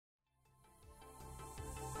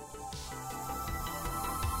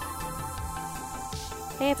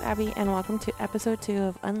Hey, it's Abby, and welcome to episode 2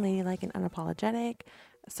 of Unladylike and Unapologetic.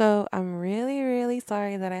 So, I'm really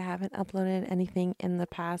sorry that I haven't uploaded anything in the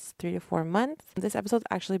past 3 to 4 months. This episode's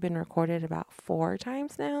actually been recorded about 4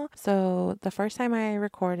 times now. So, the first time I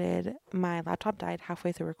recorded, my laptop died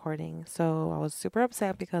halfway through recording. So, I was super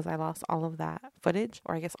upset because I lost all of that footage,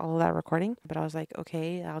 or I guess all of that recording. But I was like,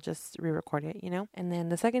 okay, I'll just re-record it, And then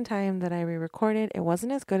the second time that I re-recorded, it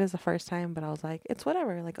wasn't as good as the first time, but I was like, it's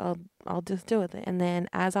whatever. Like, I'll just deal with it. And then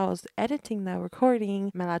as I was editing that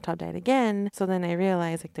recording, my laptop died again. So then I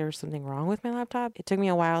realized like there was something wrong with my laptop. It took me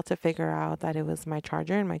a while to figure out that it was my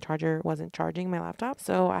charger, and my charger wasn't charging my laptop.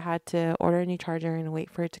 So I had to order a new charger and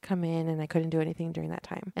wait for it to come in, and I couldn't do anything during that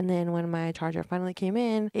time. And then when my charger finally came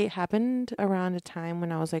in, it happened around a time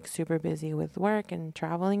when I was like super busy with work and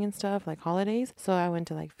traveling and stuff, like holidays. So I went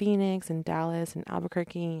to like Phoenix and Dallas and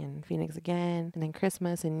Albuquerque and Phoenix again, and then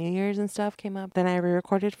Christmas and New Year's and stuff came up. Then I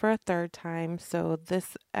re-recorded for a third time. So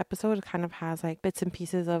this episode kind of has like bits and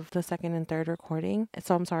pieces of the second and third recording.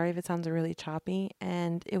 So I'm sorry if it sounds really choppy.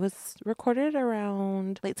 And it was recorded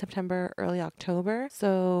around late September, early October.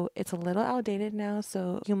 So it's a little outdated now.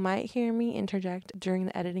 So you might hear me interject during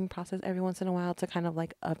the editing process every once in a while to kind of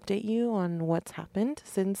like update you on what's happened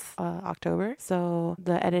since October. So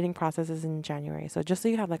the editing process is in January. So just so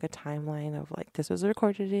you have like a timeline of like this was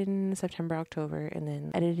recorded in September, October, and then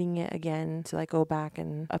editing it again to like go back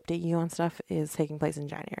and update you on stuff is taking place in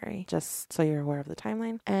January, just so you're aware of the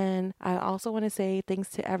timeline. And I also want to say thanks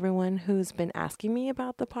to everyone who's been asking me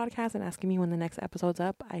about the podcast and asking me when the next episode's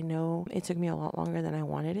up. I know it took me a lot longer than I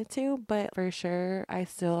wanted it to, but for sure I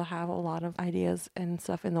still have a lot of ideas and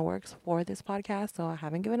stuff in the works for this podcast, so I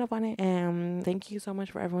haven't given up on it. And thank you so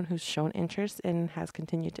much for everyone who's shown interest and has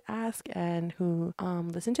continued to ask, and who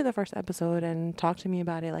listened to the first episode and talked to me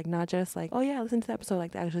about it, like not just like, oh yeah, listen to the episode,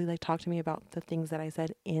 like actually like talk to me about the things that I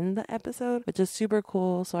said in the episode, which is super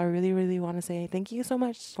cool. So I really want to say thank you so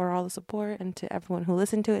much for all the support and to everyone who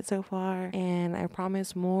listened to it so far. And I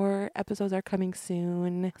promise more episodes are coming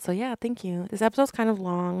soon. So yeah, thank you. This episode's kind of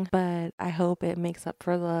long, but I hope it makes up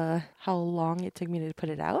for how long it took me to put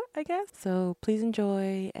it out, I guess. So please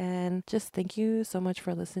enjoy, and just thank you so much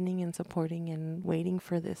for listening and supporting and waiting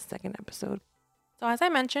for this second episode. So as I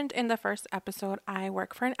mentioned in the first episode, I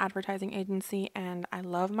work for an advertising agency, and I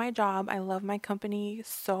love my job. I love my company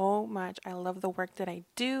so much. I love the work that I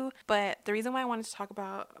do. But the reason why I wanted to talk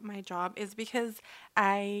about my job is because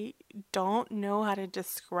I don't know how to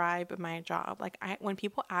describe my job. Like when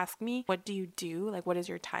people ask me, what do you do? Like, what is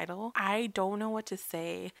your title? I don't know what to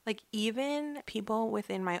say. Like even people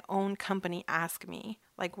within my own company ask me,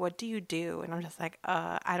 like, what do you do? And I'm just like,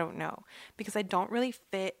 I don't know, because I don't really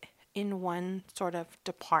fit in one sort of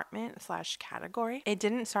department / category. It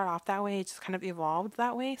didn't start off that way. It just kind of evolved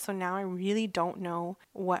that way. So now I really don't know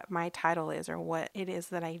what my title is or what it is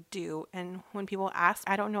that I do. And when people ask,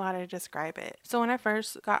 I don't know how to describe it. So when I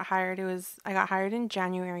first got hired, I got hired in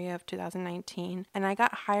January of 2019, and I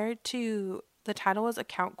got hired the title was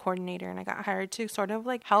account coordinator, and I got hired to sort of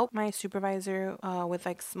like help my supervisor with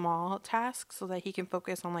like small tasks so that he can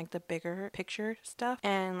focus on like the bigger picture stuff.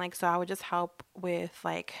 And like, so I would just help with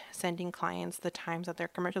like sending clients the times that their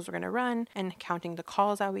commercials were going to run and counting the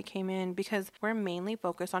calls that we came in, because we're mainly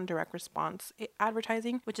focused on direct response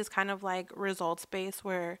advertising, which is kind of like results based,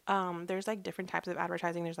 where there's like different types of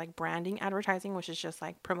advertising. There's like branding advertising, which is just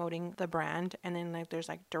like promoting the brand. And then like there's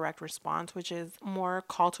like direct response, which is more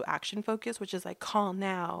call to action focused, which is like call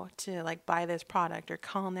now to like buy this product, or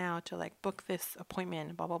call now to like book this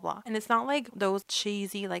appointment, blah blah blah. And it's not like those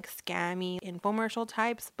cheesy like scammy infomercial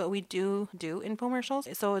types, but we do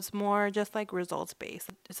infomercials. So it's more just like results based.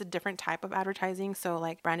 It's a different type of advertising. So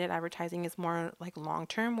like branded advertising is more like long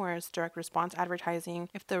term, whereas direct response advertising,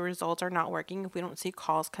 if the results are not working, if we don't see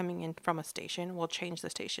calls coming in from a station, we'll change the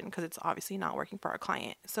station because it's obviously not working for our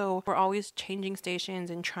client. So we're always changing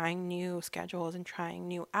stations and trying new schedules and trying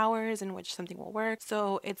new hours in which something will work.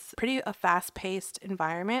 So it's pretty a fast-paced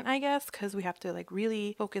environment, I guess, because we have to like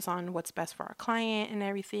really focus on what's best for our client and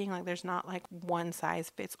everything. Like there's not like one size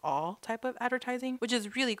fits all type of advertising, which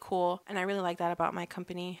is really cool, and I really like that about my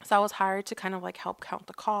company. So I was hired to kind of like help count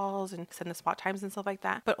the calls and send the spot times and stuff like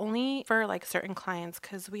that, but only for like certain clients,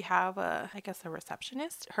 because we have a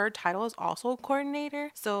receptionist. Her title is also coordinator.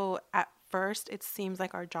 So at first it seems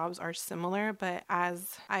like our jobs are similar, but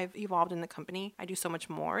as I've evolved in the company, I do so much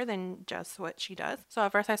more than just what she does. So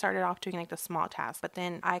at first I started off doing like the small tasks, but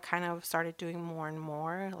then I kind of started doing more and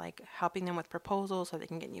more, like helping them with proposals so they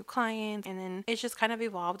can get new clients. And then it's just kind of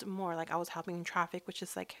evolved more. Like I was helping in traffic, which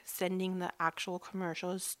is like sending the actual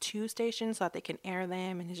commercials to stations so that they can air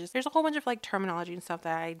them. And it's just, there's a whole bunch of like terminology and stuff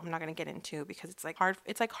that I'm not going to get into because it's like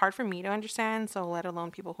hard for me to understand. So let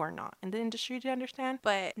alone people who are not in the industry to understand.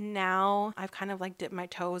 But now I've kind of like dipped my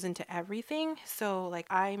toes into everything. So like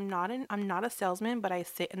I'm not a salesman, but I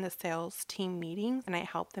sit in the sales team meetings and I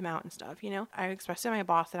help them out and stuff, you know. I expressed to my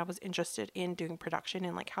boss that I was interested in doing production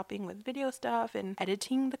and like helping with video stuff and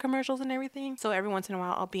editing the commercials and everything. So every once in a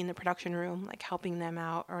while I'll be in the production room like helping them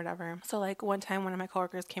out or whatever. So like one time one of my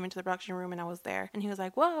coworkers came into the production room and I was there and he was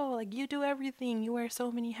like, whoa, like you do everything, you wear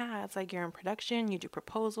so many hats, like you're in production, you do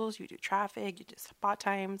proposals, you do traffic, you do spot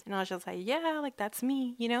times. And I was just like, yeah, like that's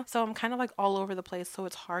me, you know. So I'm kind of like all over the place, so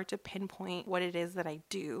it's hard to pinpoint what it is that I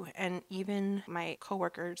do. And even my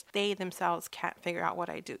coworkers, they themselves can't figure out what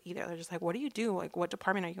I do either. They're just like, what do you do? Like what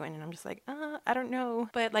department are you in? And I'm just like, I don't know.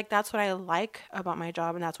 But like that's what I like about my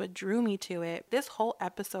job and that's what drew me to it. This whole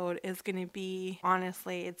episode is gonna be,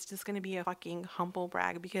 honestly, it's just gonna be a fucking humble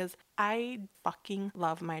brag because I fucking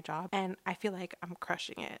love my job and I feel like I'm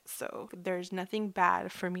crushing it. So there's nothing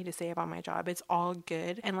bad for me to say about my job. It's all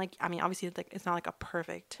good. And like, I mean, obviously it's not like a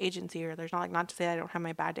perfect agency, or there's not like, not to say I don't have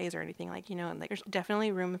my bad days or anything, like, you know, and like there's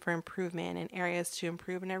definitely room for improvement and areas to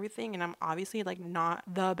improve and everything. And I'm obviously like not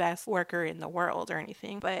the best worker in the world or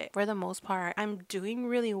anything, but for the most part, I'm doing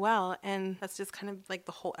really well. And that's just kind of like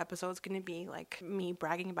the whole episode is going to be like me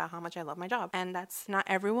bragging about how much I love my job. And that's not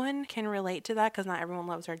everyone can relate to that because not everyone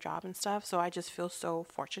loves their job and stuff. So I just feel so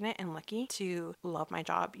fortunate and lucky to love my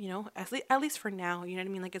job, you know, at least for now, you know what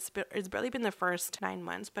I mean? Like it's barely been the first 9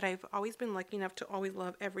 months, but I've always been lucky enough to always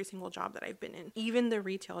love every single job that I've been in. Even the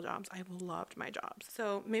retail jobs, I've loved my jobs.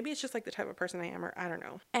 So maybe it's just like the type of person I am, or I don't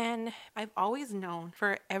know. And I've always known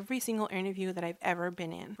for every single interview that I've ever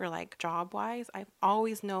been in, for like job wise, I've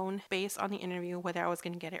always known based on the interview whether I was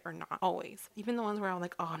going to get it or not. Always. Even the ones where I was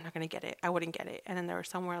like, oh, I'm not going to get it, I wouldn't get it. And then there were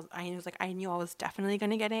somewhere else I knew I was definitely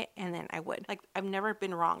going to get it, and then I would. Like, I've never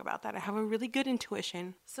been wrong about that. I have a really good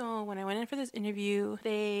intuition. So when I went in for this interview,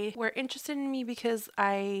 they were interested in me because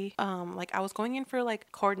I was going in for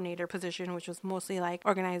like coordinator position, which was mostly like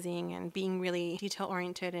organizing and being really detail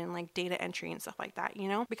oriented and like data entry and stuff like that, you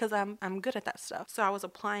know, because I'm good at that stuff. So I was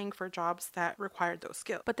applying for jobs that required those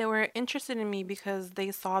skills. But they were interested in me because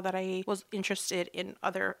they saw that I was interested in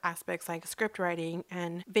other aspects like script writing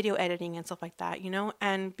and video editing and stuff like that, you know.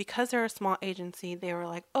 And because they're a small agency, they were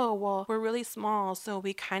like, oh, well, we're really small, so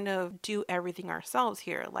we kind of do everything ourselves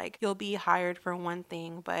here. Like, you'll be hired for one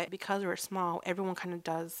thing, but because we're small, everyone kind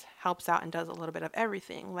of helps out and does a little bit of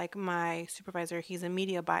everything. Like my supervisor, he's a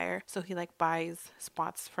media buyer, so he like buys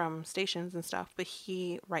spots from stations and stuff, but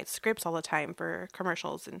he writes scripts all the time for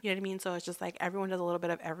commercials, and you know what I mean? So it's just like everyone does a little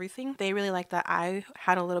bit of everything. They really like that I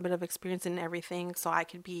had a little bit of experience in everything, so I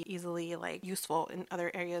could be easily like useful in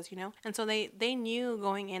other areas, you know? And so they knew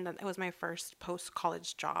going in that it was my first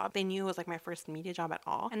post-college job. They knew it was like my first media job at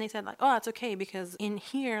all. And they said like, oh, that's okay, because in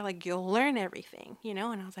here, like, you'll learn everything, you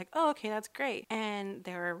know? And I was like, oh, okay, that's great. And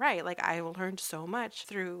they were right. Like, I learned so much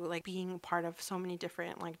through like being part of so many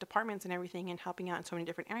different like departments and everything and helping out in so many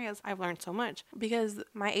different areas. I've learned so much because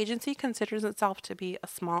my agency considers itself to be a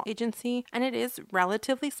small agency, and it is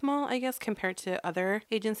relatively small, I guess, compared to other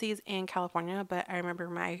agencies in California. But I remember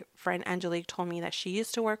my friend Angelique told me that she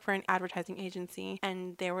used to work for an advertising agency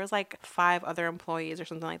and there was like 5 other employees or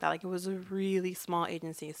something like that. Like, it was a really small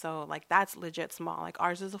agency. So like that's legit small. Like,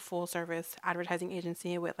 ours is a full service advertising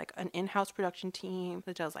agency with like an in-house production team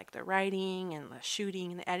that does like the writing and the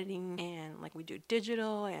shooting and the editing, and like we do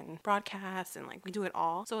digital and broadcast and like we do it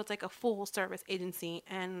all. So it's like a full service agency,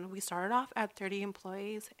 and we started off at 30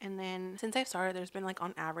 employees, and then since I started, there's been like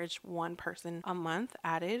on average 1 person a month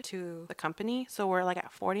added to the company. So we're like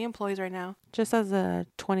at 40 employees right now. Just as a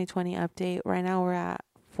 2020 update, right now we're at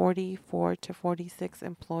 44 to 46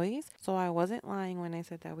 employees. So I wasn't lying when I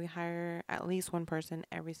said that we hire at least 1 person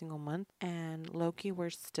every single month. And low-key,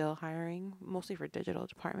 we're still hiring, mostly for digital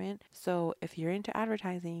department. So if you're into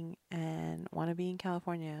advertising and want to be in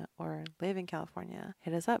California or live in California,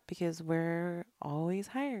 hit us up because we're always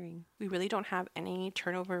hiring. We really don't have any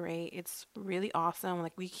turnover rate. It's really awesome.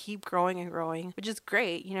 Like, we keep growing and growing, which is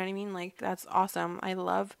great. You know what I mean? Like, that's awesome. I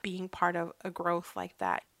love being part of a growth like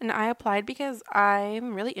that. And I applied because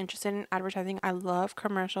I'm really interested in advertising. I love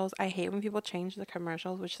commercials. I hate when people change the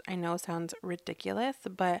commercials, which I know sounds ridiculous,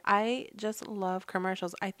 but I just love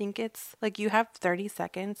commercials. I think it's like you have 30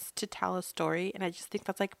 seconds to tell a story, and I just think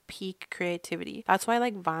that's like peak creativity. That's why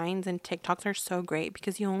like Vines and TikToks are so great,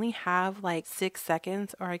 because you only have like 6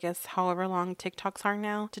 seconds, or I guess however long TikToks are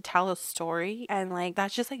now, to tell a story, and like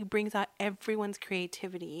that just like brings out everyone's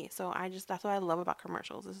creativity. So that's what I love about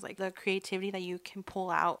commercials, is like the creativity that you can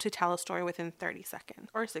pull out to tell a story within 30 seconds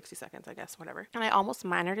or 60 seconds, I guess, whatever. And I almost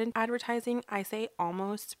minored in advertising. I say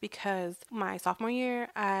almost because my sophomore year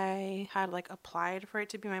I had like applied for it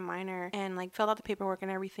to be my minor and like filled out the paperwork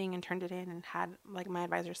and everything and turned it in and had like my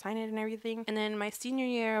advisor sign it and everything. And then my senior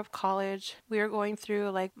year of college, we were going through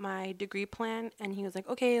like my degree plan, and he was like,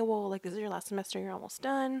 okay, well, like this is your last semester, you're almost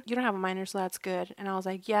done. You don't have a minor, so that's good. And I was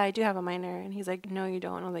like, yeah, I do have a minor. And he's like, no, you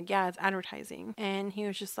don't. And I was like, yeah, it's advertising. And he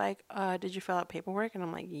was just like, did you fill out paperwork? And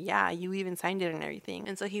I'm like, yeah, you even signed it and everything.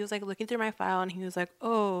 And so he was like looking through my file, and he was like,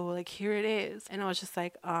 oh, like here it is. And I was just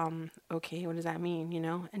like, okay, what does that mean, you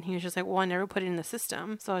know? And he was just like, well, I never put it in the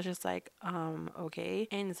system. So I was just like, okay.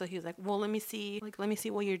 And so he was like, well, let me see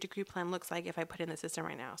what your degree plan looks like if I put it in the system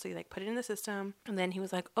right now. So he like put it in the system, and then he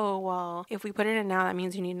was like, oh, well, if we put it in now, that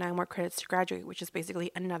means you need 9 more credits to graduate, which is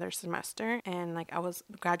basically another semester. And like I was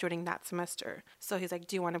graduating that semester. So he's like,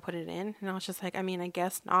 do you want to put it in? And I was just like, I mean, I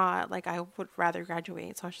guess not. Like I would rather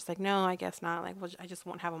graduate. So I was just like, no, I guess not. Like, well, I just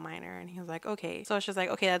won't have a minor. And he was like, okay. So I was just like,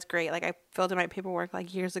 okay, that's great. Like I filled in my paperwork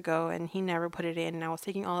like years ago, and he never put it in. And I was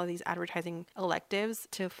taking all of these advertising electives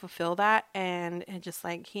to fulfill that, and it just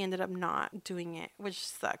like he ended up not doing it, which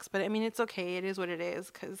sucks. But I mean, it's okay. It is what it is,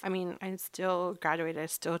 because I mean, I still graduated. I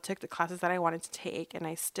still took the classes that I wanted to take, and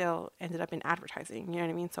I still ended up in advertising. You know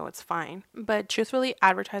what I mean? So it's fine. But truthfully,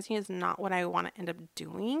 advertising is not what I want to end up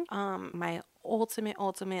doing. My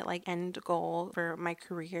ultimate like end goal for my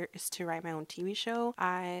career is to write my own TV show.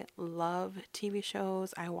 I love TV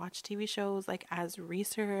shows. I watch TV shows like as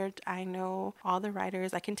research. I know all the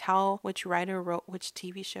writers. I can tell which writer wrote which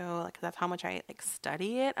TV show, like that's how much I like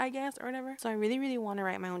study it, I guess, or whatever. So I really want to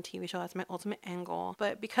write my own TV show. That's my ultimate end goal.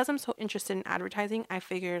 But because I'm so interested in advertising, I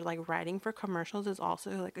figured like writing for commercials is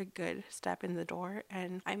also like a good step in the door.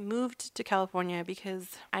 And I moved to California because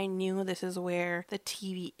I knew this is where the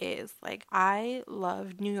TV is. Like I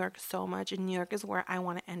love New York so much, and New York is where I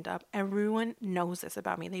want to end up. Everyone knows this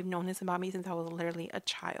about me. They've known this about me since I was literally a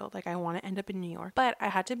child. Like I want to end up in New York. But I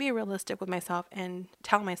had to be realistic with myself and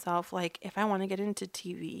tell myself, like, if I want to get into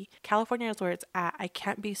TV, California is where it's at. I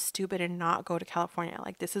can't be stupid and not go to California.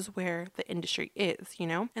 Like this is where the industry is, you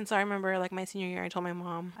know? And so I remember like my senior year, I told my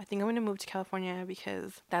mom, I think I'm going to move to California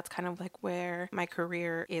because that's kind of like where my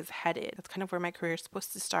career is headed. That's kind of where my career is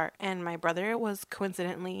supposed to start. And my brother was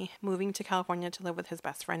coincidentally moving to California to live with his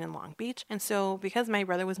best friend in Long Beach. And so because my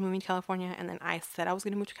brother was moving to California, and then I said I was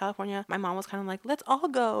going to move to California, my mom was kind of like, let's all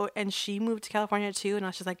go. And she moved to California too. And I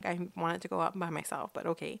was just like, I wanted to go out by myself, but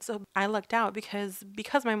okay. So I lucked out because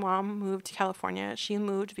my mom moved to California. She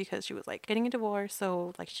moved because she was like getting a divorce.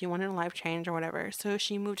 So like she wanted a life change or whatever. So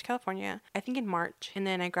she moved to California, I think in March. And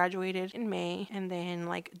then I graduated in May. And then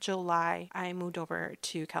like July, I moved over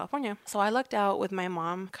to California. So I lucked out with my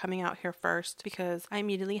mom coming out here first because I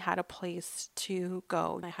immediately had a place to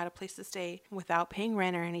go. I had a place to stay without paying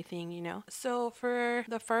rent or anything, you know? So for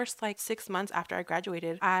the first like 6 months after I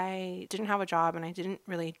graduated, I didn't have a job and I didn't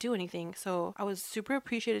really do anything. So I was super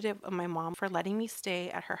appreciative of my mom for letting me stay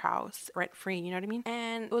at her house rent free, you know what I mean?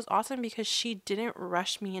 And it was awesome because she didn't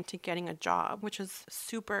rush me into getting a job, which was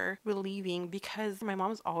super relieving because my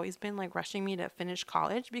mom's always been like rushing me to finish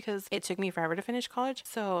college because it took me forever to finish college.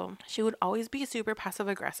 So she would always be super passive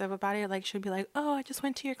aggressive about it. Like she'd be like, oh, I just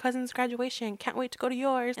went to your cousin's graduation, can't wait to go to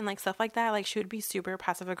yours, and like stuff like that. Like she would be super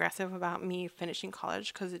passive aggressive about me finishing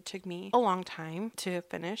college because it took me a long time to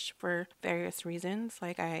finish for various reasons.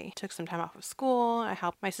 Like I took some time off of school, I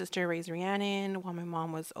helped my sister raise Rhiannon while my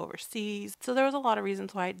mom was overseas. So there was a lot of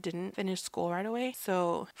reasons why I didn't finish school right away.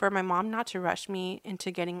 So for my mom not to rush me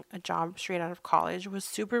into getting a job straight out of college was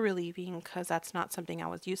super relieving because that's not something I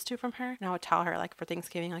was used to from her. And I would tell her like for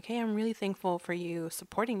Thanksgiving, like, hey, I'm really thankful for you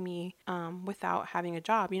supporting me without having a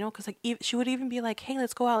job, you know, because like she would even be like, hey,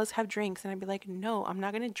 let's go out, let's have drinks. And I'd be like, no, I'm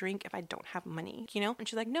not gonna drink if I don't have money, you know? And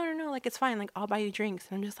she's like, no, like it's fine, like I'll buy you drinks.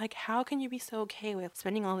 And I'm just like, how can you be so okay with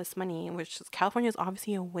spending all this money, which is, California is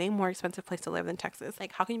obviously a way more expensive place to live than Texas.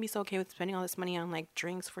 Like how can you be so okay with spending all this money on like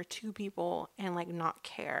drinks for 2 people and like not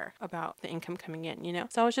care about the income coming in, you know?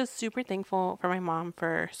 So I was just super thankful for my mom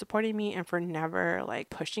for supporting me and for never like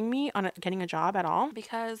pushing me on getting a job at all,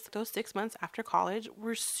 because those 6 months after college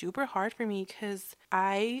were super hard for me because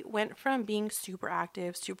I went from being super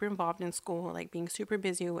active, super involved in school, like being super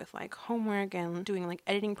busy with like homework and doing like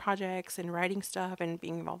editing projects and writing stuff and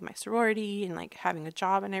being involved in my sorority and like having a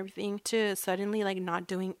job and everything, to suddenly like not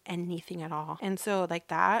doing anything at all. And so like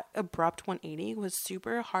that abrupt 180 was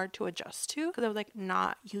super hard to adjust to, because I was like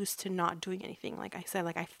not used to not doing anything. Like I said,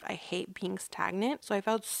 like I hate being stagnant. So I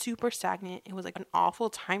felt super stagnant. It was like an awful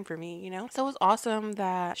time for me, you know? So it was awesome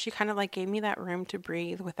that she kind of like gave me that room to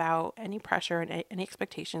breathe without any pressure and any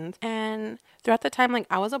expectations. And throughout the time, like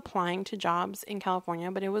I was applying to jobs in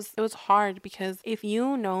California, but it was hard because if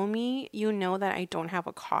you know me, you know that I don't have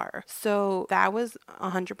a car. So that was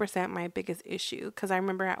 100% my biggest issue, because I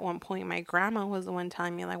remember at one point my grandma was the one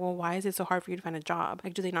telling me like, well, why is it so hard for you to find a job?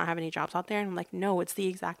 Like, do they not have any jobs out there? And I'm like, no, it's the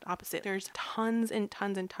exact opposite. There's tons and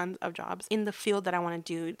tons and tons of jobs in the field that I want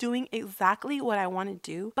to do, doing exactly what I want to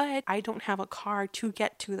do, but I don't have a car to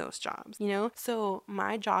get to those jobs, you know? So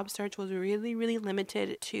my job search was really, really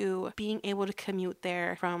limited to being able to commute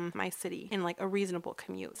there from my city in like a reasonable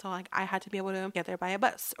commute. So like I had to be able to get there by a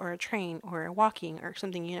bus or a train or walking or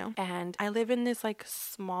something, you know? And I live in this like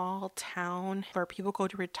small town where people go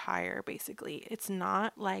to retire, basically. It's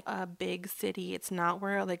not like a big city. It's not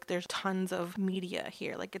where like there's tons of media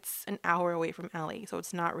here. Like it's an hour away from LA. So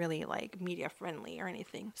it's not really like media friendly or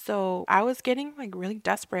anything. So I was getting like really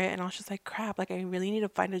desperate, and I was just like, crap, like I really need to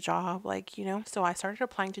find a job, like, you know? So I started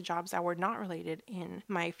applying to jobs that were not related in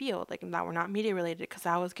my field, like that were not media related, because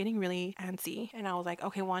I was getting really antsy. And I was like,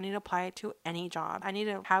 okay, well, I need to apply to any job. I need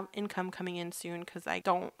to have income coming in soon, because I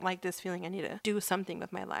don't like this feeling. I need to do something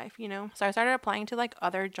with my life, you know? So I started applying to like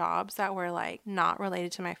other jobs that were like not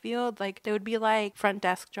related to my field. Like they would be like front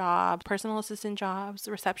desk jobs, personal assistant jobs,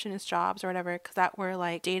 receptionist jobs, or whatever, because that were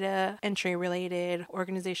like data entry related,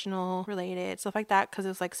 organizational related, stuff like that, because it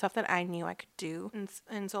was like stuff that I knew I could do.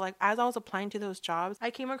 And so like as I was applying to those jobs,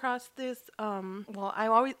 I came across this well, I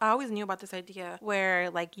always knew about this idea where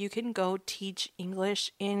like you can go teach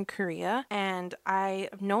English in Korea, and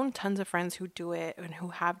I've known tons of friends who do it and who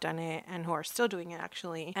have done it and who are still doing it,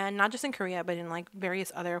 actually, and not just in Korea but in like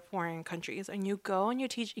various other foreign countries. And you go and you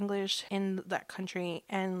teach English in that country,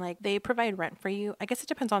 and like they provide rent for you. I guess it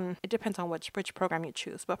depends on which program you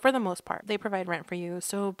choose, but for the most part they provide rent for you.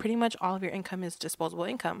 So pretty much all of your income is disposable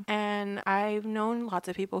income. And I've known lots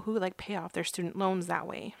of people who like pay off their student loans that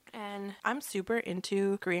way. And I'm super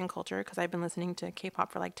into Korean culture because I've been listening to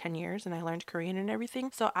K-pop for like 10 years and I learned Korean and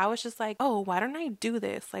everything. So I was just like, oh, why don't I do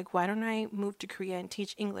this? Like, why don't I move to Korea and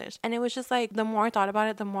teach English? And it was just like, the more I thought about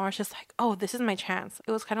it, the more I was just like, oh, this is my chance.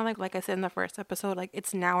 It was kind of like I said in the first episode, like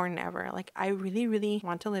it's now or never. Like I really, really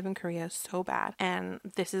want to live in Korea so bad. And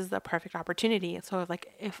this is the perfect opportunity. So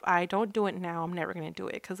like if I don't do it now, I'm never going to do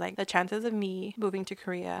it, because like the chances of me moving to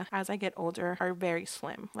Korea as I get older are very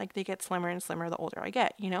slim. Like they get slimmer and slimmer the older I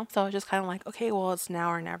get, you know? So I was just kind of like, okay, well, it's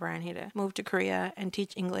now or never. I need to move to Korea and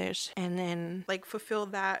teach English and then like fulfill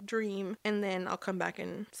that dream, and then I'll come back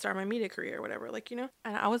and start my media career or whatever, like, you know?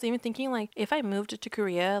 And I was even thinking like if I moved to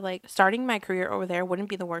Korea, like starting my career over there wouldn't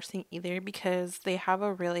be the worst thing either, because they have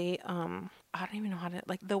a really I don't even know how to,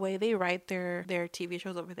 like, the way they write their TV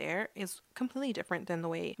shows over there is completely different than the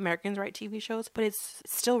way Americans write TV shows, but it's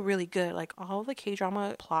still really good. Like, all the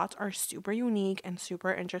K-drama plots are super unique and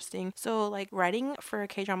super interesting. So, like, writing for a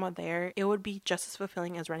K-drama there, it would be just as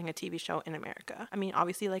fulfilling as writing a TV show in America. I mean,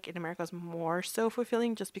 obviously, like, in America is more so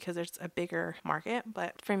fulfilling just because there's a bigger market,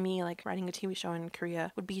 but for me, like, writing a TV show in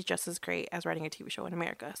Korea would be just as great as writing a TV show in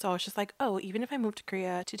America. So I was just like, oh, even if I moved to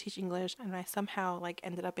Korea to teach English and I somehow, like,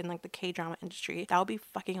 ended up in, like, the K-drama industry, that would be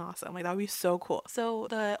fucking awesome. Like that would be so cool. So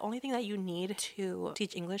the only thing that you need to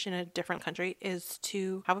teach English in a different country is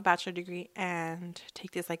to have a bachelor degree and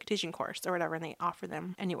take this like teaching course or whatever, and they offer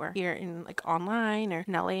them anywhere here in like online or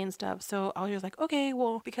in LA and stuff. So I was just like, okay,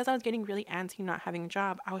 well, because I was getting really antsy not having a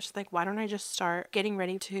job, I was just like, why don't I just start getting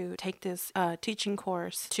ready to take this teaching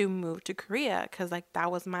course to move to Korea? Because like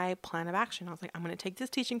that was my plan of action. I was like, I'm gonna take this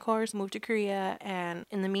teaching course, move to Korea, and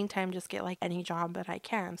in the meantime just get like any job that I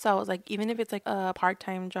can. So I was like, even if it's like a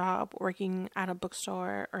part-time job working at a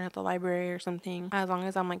bookstore or at the library or something, as long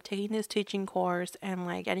as I'm like taking this teaching course and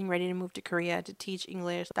like getting ready to move to Korea to teach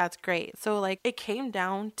English, that's great. So like it came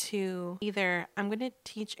down to either I'm gonna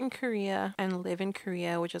teach in Korea and live in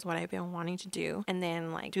Korea, which is what I've been wanting to do, and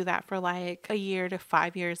then like do that for like a year to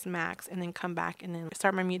 5 years max, and then come back and then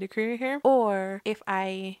start my media career here. Or if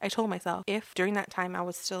I told myself, if during that time I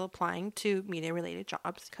was still applying to media related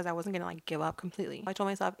jobs because I wasn't gonna like give up completely, I told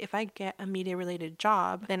myself if I get a media related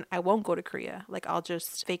job, then I won't go to Korea. Like I'll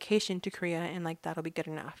just vacation to Korea and like that'll be good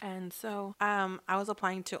enough. And so I was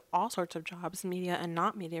applying to all sorts of jobs, media and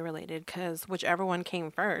not media related, because whichever one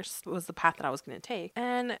came first was the path that I was going to take.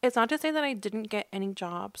 And it's not to say that I didn't get any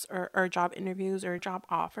jobs or job interviews or job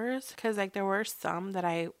offers, because like there were some that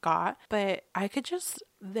I got, but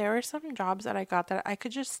there were some jobs that I got that I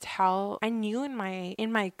could just tell, I knew in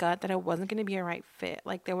my gut that I wasn't going to be a right fit.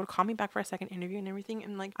 Like they would call me back for a second interview and everything,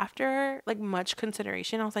 and like after like much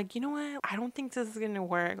consideration I was like, you know what, I don't think this is going to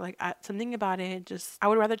work. Like something about it just, I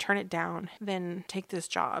would rather turn it down than take this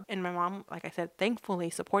job. And my mom, like I said,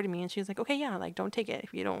 thankfully supported me, and she was like, okay, yeah, like don't take it.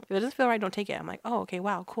 If it doesn't feel right, don't take it. I'm like, oh, okay,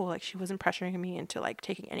 wow, cool. Like she wasn't pressuring me into like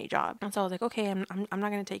taking any job. And so I was like, okay, I'm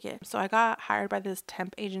not going to take it. So I got hired by this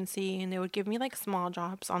temp agency, and they would give me like small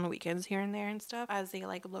jobs on the weekends here and there and stuff, as they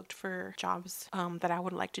like looked for jobs that I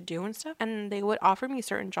would like to do and stuff. And they would offer me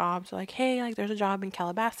certain jobs, like, hey, like there's a job in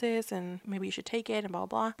Calabasas and maybe you should take it and blah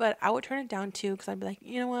blah. But I would turn it down too, because I'd be like,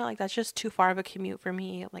 you know what, like that's just too far of a commute for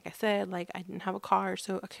me. Like I said, like I didn't have a car,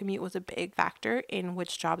 so a commute was a big factor in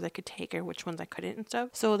which jobs I could take or which ones I couldn't and stuff.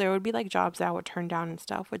 So there would be like jobs that I would turn down and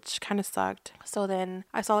stuff, which kind of sucked. So then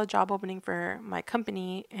I saw the job opening for my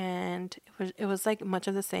company, and it was like much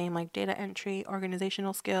of the same, like data entry, organizational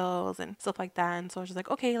skills and stuff like that. And so I was just like,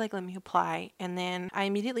 okay, like let me apply. And then I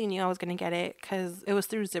immediately knew I was going to get it because it was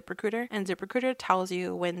through ZipRecruiter, and ZipRecruiter tells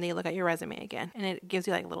you when they look at your resume again, and it gives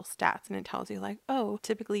you like little stats, and it tells you like, oh,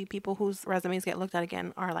 typically people whose resumes get looked at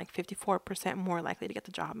again are like 54% more likely to get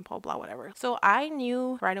the job and blah blah whatever. So I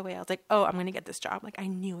knew right away, I was like, oh, I'm going to get this job. Like I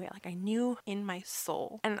knew it, like I knew in my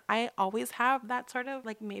soul. And I always have that sort of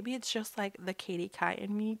like, maybe it's just like the Katie Kai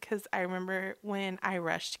in me, because I remember when I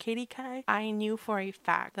rushed Katie Kai, I knew for a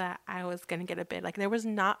fact that I was gonna get a bid. Like there was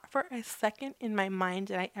not for a second in my mind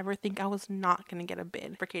did I ever think I was not gonna get a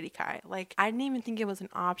bid for Katie Kai. Like I didn't even think it was an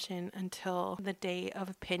option until the day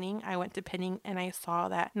of pinning. I went to pinning and I saw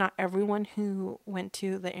that not everyone who went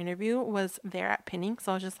to the interview was there at pinning.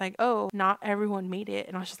 So I was just like, oh, not everyone made it.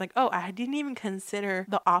 And I was just like, oh, I didn't even consider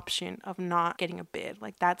the option of not getting a bid.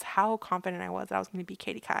 Like that's how confident I was that I was gonna be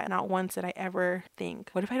Katie Kai. Not once did I ever think,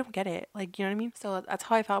 what if I don't get it? Like, you know what I mean? So that's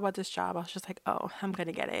how I felt about this job. I was just like, oh, I'm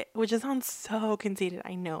gonna get it, which sounds so conceited.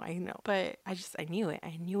 I know, but I knew it.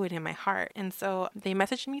 I knew it in my heart. And so they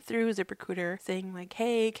messaged me through ZipRecruiter saying like,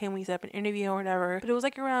 hey, can we set up an interview or whatever? But it was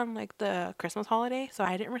like around like the Christmas holiday, so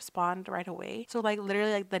I didn't respond right away. So like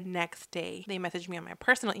literally like the next day, they messaged me on my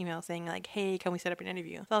personal email saying like, hey, can we set up an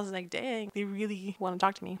interview? So I was like, dang, they really want to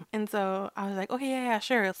talk to me. And so I was like, okay, yeah,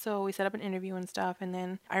 sure. So we set up an interview and stuff. And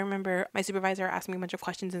then I remember my supervisor asked me a bunch of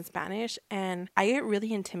questions in Spanish, and I get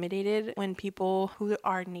really intimidated when people who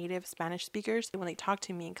are native Spanish speakers, when they talk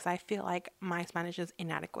to me, because I feel like my Spanish is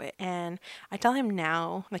inadequate. And I tell him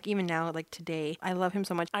now, like even now, like today, I love him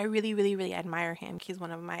so much. I really, really, really admire him. He's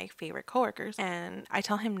one of my favorite coworkers. And I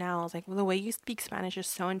tell him now, I was like, well, the way you speak Spanish is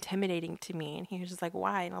so intimidating to me. And he was just like,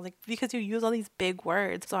 why? And I was like, because you use all these big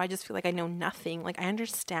words. So I just feel like I know nothing. Like I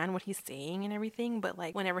understand what he's saying and everything, but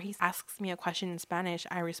like whenever he asks me a question in Spanish,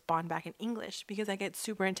 I respond back in English because I get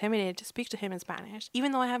super intimidated to speak to him in Spanish,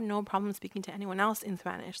 even though I have no problem speaking to anyone else in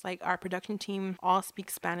Spanish. Like our production team all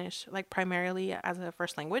speaks Spanish, like primarily as a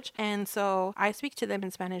first language. And so I speak to them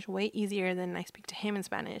in Spanish way easier than I speak to him in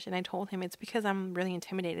Spanish. And I told him it's because I'm really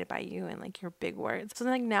intimidated by you and like your big words. So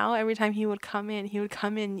then like now every time he would come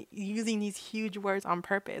in using these huge words on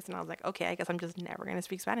purpose. And I was like, okay, I guess I'm just never going to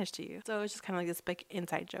speak Spanish to you. So it was just kind of like this big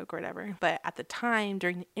inside joke or whatever. But at the time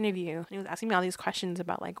during the interview, he was asking me all these questions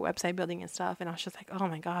about like website building and stuff. And I was just like, oh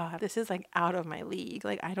my God, this is like out of my league.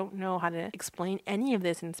 Like I don't know how to explain any of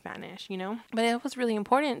this in Spanish, you know? But it was really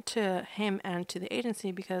important to him and to the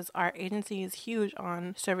agency because our agency is huge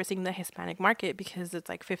on servicing the Hispanic market because it's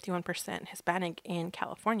like 51% Hispanic in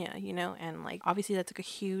California, you know? And like obviously that's like a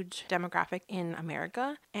huge demographic in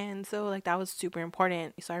America. And so like that was super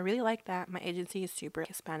important. So I really like that my agency is super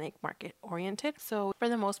Hispanic market oriented. So for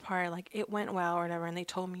the most part, like it went well or whatever. And they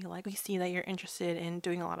told me like, we see that you're interested in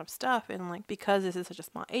doing a lot of stuff. And like, because this is such a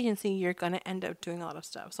small agency, you're going to end up doing a lot of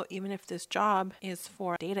stuff. So even if this job is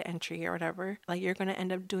for data entry or whatever, like you're going to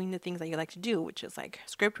end up doing the things that you like to do, which is like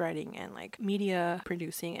script writing and like media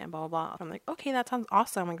producing and blah, blah, blah. I'm like, okay, that sounds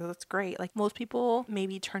awesome. Like, that's great. Like most people may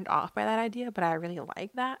be turned off by that idea, but I really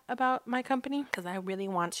like that about my company because I really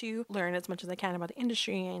want to learn as much as I can about the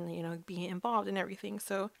industry and, you know, be involved in everything.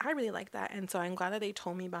 So I really like that. And so I'm glad that they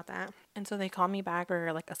told me about that. And so they called me back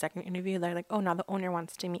for like a second interview. They're like, oh, now the owner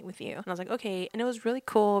wants to meet with you. And I was like, okay. And it was really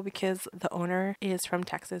cool because the owner is from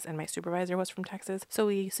Texas and my supervisor was from Texas. So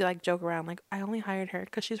we used to like joke around like, I only hired her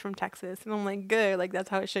because she's from Texas. And I'm like, good. Like that's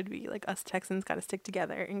how it should be. Like us Texans got to stick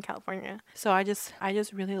together in California. So I just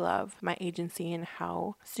really love my agency and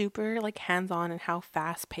how super like hands-on and how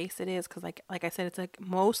fast paced it is. Cause like I said, it's like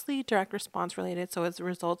mostly direct response related. So it's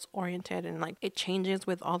results oriented and like it changes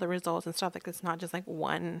with all the results and stuff. Like it's not just like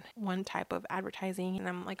one type of advertising. And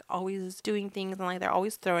I'm like always doing things and like they're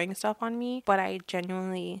always throwing stuff on me, but I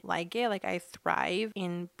genuinely like it. Like I thrive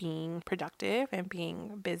in being productive and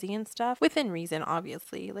being busy and stuff within reason,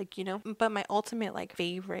 obviously, like, you know. But my ultimate like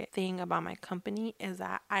favorite thing about my company is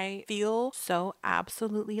that I feel so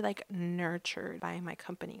absolutely like nurtured by my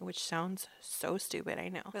company, which sounds so stupid, I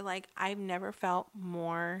know, but like I've never felt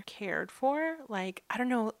more cared for. Like I don't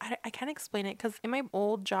know, I can't explain it, because in my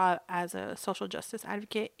old job as a social justice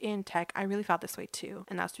advocate in tech, I really felt this way too,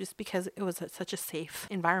 and that's just because it was such a safe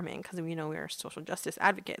environment, because we were social justice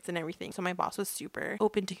advocates and everything. So my boss was super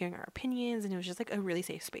open to hearing our opinions, and it was just like a really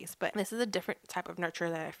safe space. But this is a different type of nurture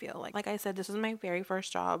that I feel like I said, this was my very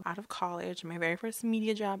first job out of college, my very first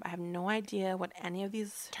media job. I have no idea what any of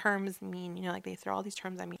these terms mean, you know, like they throw all these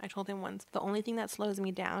terms at me. I told him once, the only thing that slows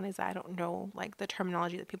me down is I don't know like the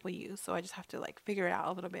terminology that people use, so I just have to like figure it out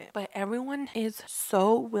a little bit. But everyone is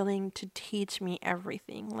so willing to teach me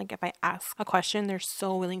everything. Like if I ask a question, they're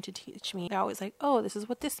so willing to teach me. They're always like, oh, this is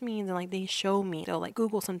what this means, and like they show me. They'll like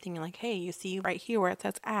Google something and like, hey, you see right here where it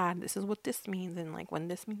says ad, this is what this means, and like when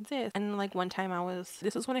this means this. And like one time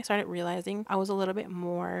this is when I started realizing I was a little bit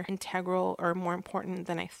more integral or more important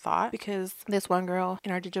than I thought, because this one girl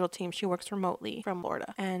in our digital team, she works remotely from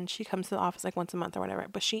Florida, and she comes to the office like once a month or whatever,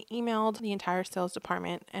 but she emailed the entire sales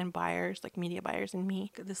department and buyers, like media buyers and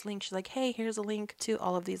me, this link. She's like, hey, here's a link to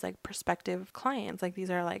all of these like prospective clients, like these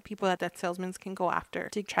are like people that salesmen can go after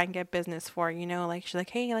to try and get business for, you know. Like she's like,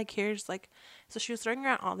 hey, like here's like, so she was throwing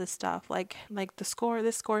around all this stuff, like this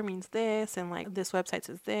score means this, and like this website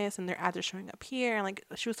says this, and their ads are showing up here, and like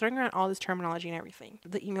she was throwing around all this terminology and everything.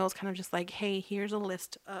 The email is kind of just like, hey, here's a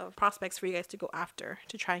list of prospects for you guys to go after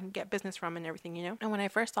to try and get business from and everything, you know. And when I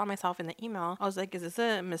first saw myself in the email, I was like, is this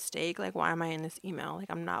a mistake? Like, why am I in this email? Like,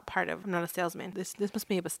 I'm not a salesman. This must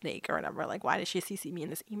be a mistake or whatever. Like, why did she CC me in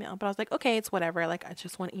this email? But I was like, okay, it's whatever. Like, it's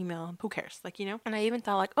just one email. Who cares? Like, you know. And I even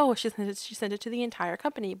thought like, oh, she sent it to the entire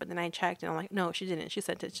company. But then I checked and I'm like, no, she didn't. She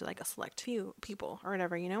sent it to like a select few people or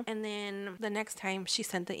whatever, you know. And then the next time she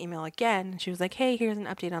sent the email again, she was like, hey, here's an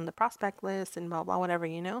update on the prospect list and blah blah whatever,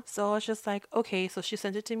 you know. So I was just like, okay, so she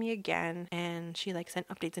sent it to me again, and she like sent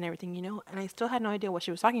updates and everything, you know. And I still had no idea what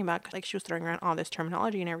she was talking about, 'cause, like she was throwing around all this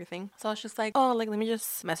terminology and everything. So I was just like, oh, like let me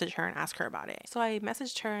just message her and ask her about it. So I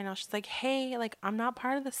messaged her and I was just like, hey, like I'm not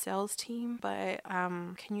part of the sales team, but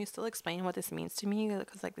can you still explain what this means to me?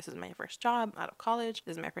 Because like this is my first job out of college.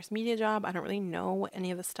 This is my first media job. I don't really know what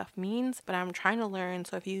any of this stuff means, but I'm trying to learn.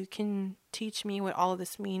 So if you can teach me what all of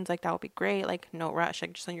this means, like that would be great. Like no rush,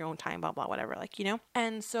 like just on your own time, blah blah whatever, like, you know.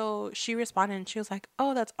 And so she responded and she was like,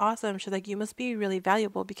 oh, that's awesome. She's like, you must be really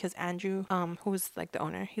valuable, because Andrew, who's like the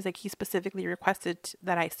owner, he's like, he specifically requested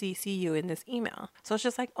that I CC you in this email. So it's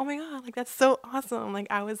just like, oh my god, like that's so awesome. Like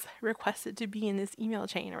I was requested to be in this email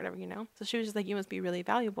chain or whatever, you know. So she was just like, you must be really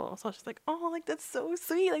valuable. So I was just like, oh, like that's so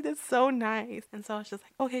sweet, like that's so nice. And so I was just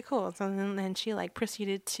like, okay, cool. So then she like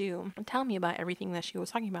proceeded to tell me about everything that she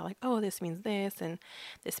was talking about, like, oh, this means this and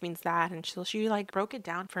this means that, and so she like broke it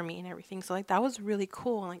down for me and everything. So like that was really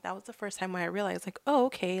cool, and like that was the first time when I realized like, oh,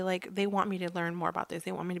 okay, like they want me to learn more about this,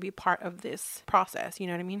 they want me to be part of this process, you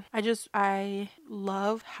know what I mean. I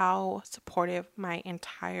love how supportive my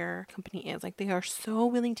entire company is. Like they are so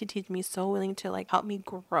willing to teach me, so willing to like help me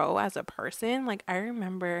grow as a person. Like I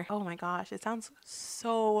remember, oh my gosh, it sounds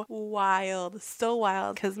so wild,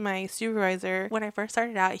 because my supervisor, when I first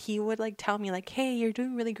started out, he would like tell me like, hey, you're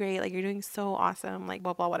doing really great, like you're doing so awesome, like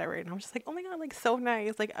blah blah whatever. And I was just like, oh my god, like so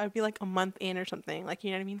nice. Like I'd be like a month in or something, like,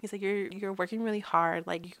 you know what I mean. He's like, you're working really hard,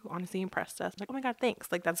 like you honestly impressed us. I'm like, oh my god,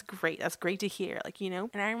 thanks, like that's great to hear, like, you know.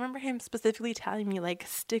 And I remember him specifically telling me like,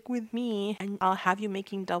 stick with me and I'll have you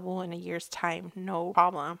making double in a year's time, no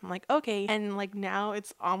problem. I'm like, okay. And like now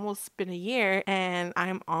it's almost been a year and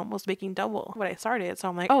I'm almost making double what I started. So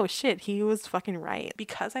I'm like, oh shit, he was fucking right.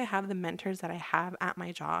 Because I have the mentors that I have at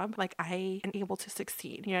my job, like I am able to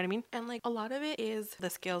succeed, you know what I mean. And like a lot of it is the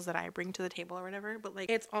skills that I bring to the table or whatever, but like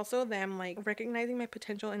it's also them like recognizing my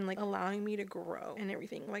potential and like allowing me to grow and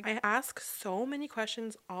everything. Like I ask so many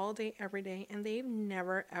questions all day every day, and they've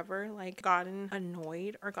never ever like gotten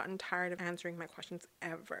annoyed or gotten tired of answering my questions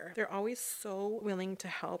ever. They're always so willing to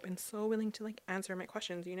help and so willing to like answer my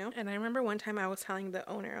questions, you know. And I remember one time I was telling the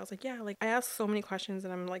owner, I was like, yeah, like I ask so many questions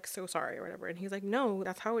and I'm like so sorry or whatever, and he's like, no,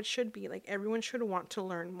 that's how it should be. be. Like, everyone should want to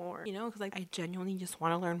learn more, you know, because like I genuinely just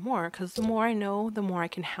want to learn more, because the more I know, the more I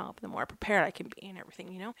can help, the more prepared I can be and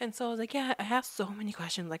everything, you know. And so I was like, yeah, I have so many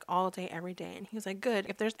questions, like all day, every day. And he was like, good.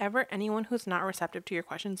 If there's ever anyone who's not receptive to your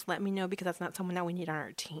questions, let me know, because that's not someone that we need on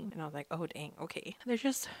our team. And I was like, oh dang, okay.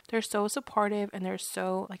 They're so supportive, and they're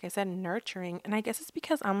so, like I said, nurturing. And I guess it's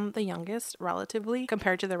because I'm the youngest relatively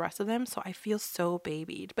compared to the rest of them, so I feel so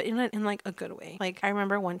babied, but in like a good way. Like, I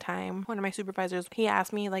remember one time one of my supervisors, he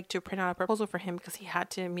asked me like to print out a proposal for him because he had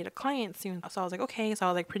to meet a client soon. So I was like, okay. So I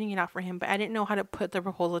was like printing it out for him, but I didn't know how to put the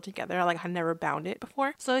proposal together. Like, I had never bound it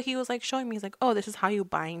before. So he was like showing me, he's like, oh, this is how you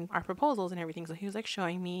bind our proposals and everything. So he was like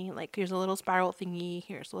showing me, like, here's a little spiral thingy,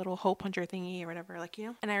 here's a little hole puncher thingy or whatever, like, you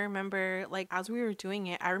know. And I remember, like, as we were doing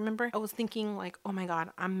it, I remember I was thinking like, oh my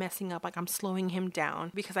God, I'm messing up. Like, I'm slowing him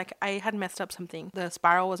down because I had messed up something. The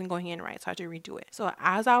spiral wasn't going in right, so I had to redo it. So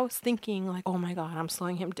as I was thinking like, oh my God, I'm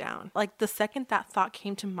slowing him down, like the second that thought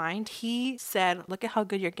came to mind, he said, look at how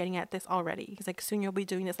good you're getting at this already. He's like, soon you'll be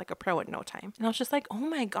doing this like a pro in no time. And I was just like, oh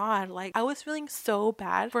my God, like I was feeling so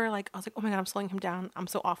bad for, like, I was like, oh my God, I'm slowing him down. I'm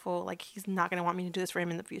so awful. Like, he's not gonna want me to do this for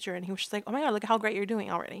him in the future. And he was just like, oh my God, look at how great you're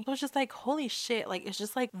doing already. So I was just like, holy shit. Like, it's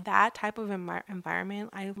just like that type of environment.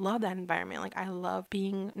 I love that environment. Like, I love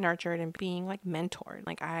being nurtured and being like mentored.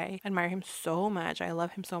 Like, I admire him so much. I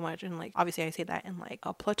love him so much. And like, obviously I say that in like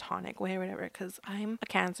a platonic way or whatever, because I'm a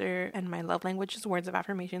Cancer and my love language is words of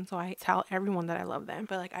affirmation. So I tell everyone that I love them.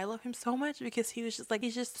 But like, I love him so much because he was just like,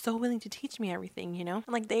 he's just so willing to teach me everything, you know?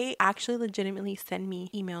 And like, they actually legitimately send me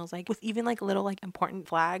emails like with even like little like important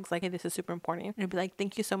flags, like, hey, this is super important. And it'd be like,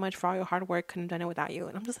 thank you so much for all your hard work. Couldn't have done it without you.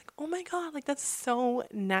 And I'm just like, oh my God, like that's so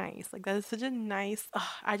nice. Like, that is such a nice,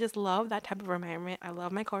 I just love that type of environment. I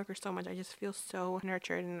love my coworkers so much. I just feel so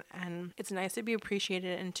nurtured, and it's nice to be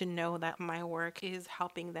appreciated and to know that my work is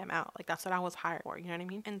helping them out. Like, that's what I was hired for, you know what I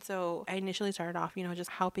mean? And so I initially started off, you know, just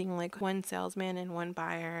helping like one salesman and one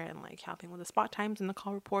buyer, and like helping with the spot times and the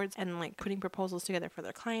call reports and like putting proposals together for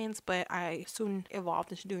their clients. But I soon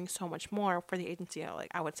evolved into doing so much more for the agency.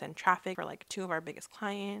 I would send traffic for like 2 of our biggest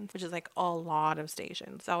clients, which is like a lot of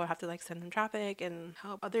stations. So I would have to like send them traffic and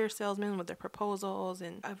help other salesmen with their proposals,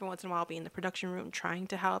 and every once in a while be in the production room trying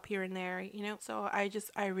to help here and there, you know? So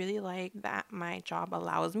I really like that my job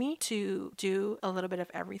allows me to do a little bit of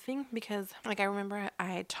everything, because like, I remember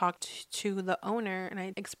I talked to the owner and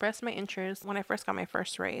I expressed my interest when I first got my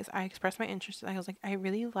first raise. I expressed my interest. I was like, I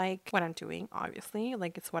really like what I'm doing, obviously,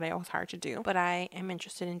 like it's what I was hired to do, but I am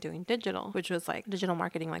interested in doing digital, which was like digital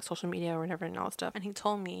marketing, like social media or whatever and all that stuff. And he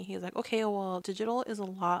told me, he's like, okay, well, digital is a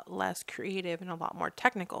lot less creative and a lot more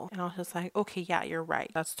technical. And I was just like, okay, yeah, you're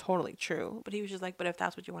right. That's totally true. But he was just like, but if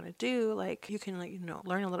that's what you want to do, like, you can, like, you know,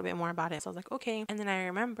 learn a little bit more about it. So I was like, okay. And then I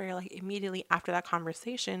remember like immediately after that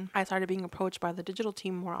conversation, I started being approached by the digital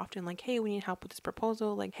team more often, like, hey, we need help with this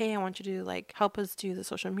proposal. Like, hey, I want you to like help us do the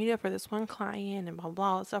social media for this one client and blah,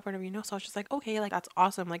 blah, stuff, whatever, you know? So I was just like, okay, like, that's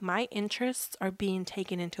awesome. Like, my interests are being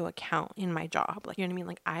taken into account in my job. Like, you know what I mean?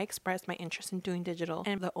 Like, I expressed my interest in doing digital,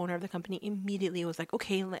 and the owner of the company immediately was like,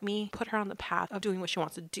 okay, let me put her on the path of doing what she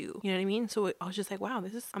wants to do. You know what I mean? So I was just like, wow,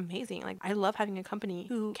 this is amazing. Like, I love having a company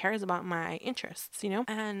who cares about my interests, you know?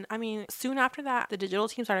 And I mean, soon after that, the digital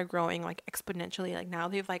team started growing like exponentially. Like, now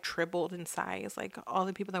they've like tripled in size. Like, all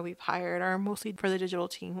the people that we've hired are mostly for the digital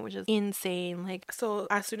team, which is insane. Like, so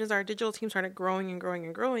as soon as our digital team started growing and growing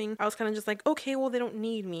and growing, I was kind of just like, okay, well, they don't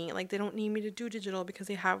need me. Like, they don't need me to do digital because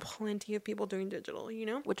they have plenty of people doing digital, you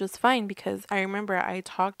know? Which was fine, because I remember I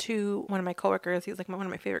talked to one of my coworkers. He's like one of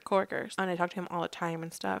my favorite coworkers, and I talk to him all the time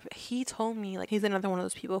and stuff. He told me, like, he's another one of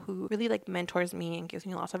those people who really like mentors me and gives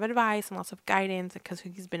me lots of advice and lots of guidance, because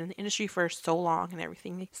he's been in the industry for so long and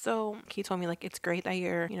everything. So he told me, like, it's great that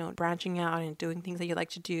you're, you know, branching out and doing things that you like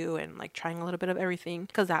to do and like trying a little bit of everything,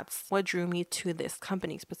 because that's what drew me to this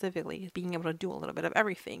company specifically, is being able to do a little bit of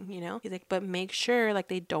everything, you know? He's like, but make sure like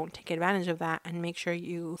they don't take advantage of that, and make sure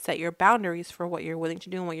you set your boundaries for what you're willing to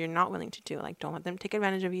do and what you're not willing to do. Like, don't let them take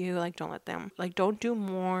advantage of you. Like, don't let them, like, don't do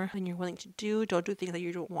more than you're willing to do. Don't do things that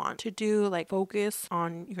you don't want to do. Like, focus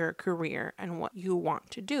on your career and what you want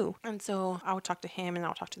to do. And so I would talk to him, and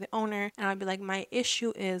I'll talk to the owner, and I'd be like, my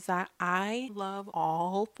issue is that I love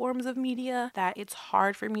all forms of media, that it's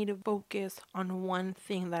hard for me to focus on one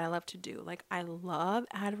thing that I love to do. Like, I love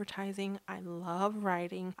advertising, I love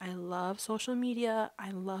writing, I love social media,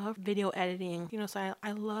 I love video editing, you know? So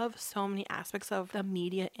I love so many aspects of the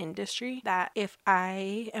media industry, that if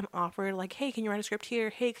I am offered like, hey, can you write a script here?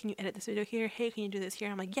 Hey, can you edit this video here? Hey, can you do this here?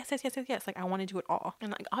 I'm like, yes. Like, I want to do it all.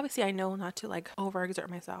 And like, obviously I know not to like overexert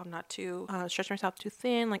myself, not to stretch myself too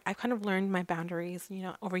thin. Like, I've kind of learned my boundaries, you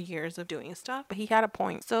know, over years of doing stuff. But he had a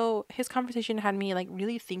point. So his conversation had me like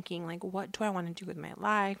really thinking, like, what do I want to do with my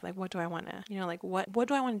life? Like, what do I want to, like what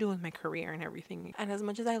do I want to do with my career and everything? And as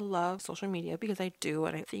much as I love social media, because I do,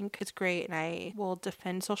 and I think it's great, and I will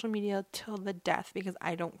defend social media till the death because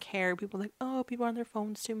I don't care. People are like, oh, people are on their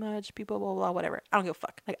phones too much, people blah, blah, blah, whatever. I don't give a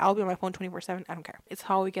fuck. Like, I'll be on my phone 24/7. I don't care. It's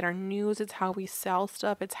how we get our news. It's how we sell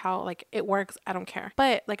stuff. It's how, like, it works. I don't care.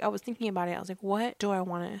 But, like, I was thinking about it. I was like, what do I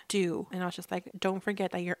want to do? And I was just like, don't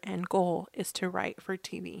forget that your end goal is to write for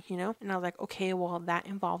TV, And I was like, okay, well, that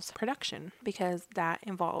involves production because that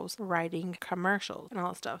involves writing commercials and all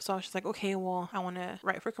that stuff. So I was just like, okay, well, I want to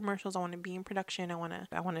write for commercials. I want to be in production. I want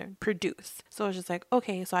to produce. So I was just like,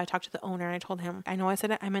 okay. So I talked to the owner and I told him, I know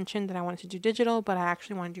I mentioned that I wanted to do digital, but I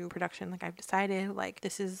actually want to do production. Like, I've decided, like,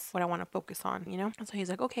 this is what I want to focus on, And so he's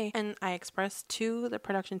like, okay. And I expressed to the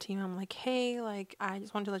production team, I'm like, hey, like, I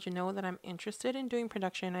just wanted to let you know that I'm interested in doing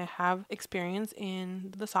production. I have experience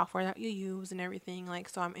in the software that you use and everything. Like,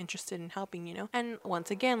 so I'm interested in helping, And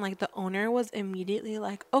once again, like, the owner was immediately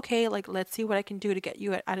like, okay, like, let's see what I can do to get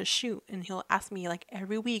you at a shoot. And he'll ask me, like,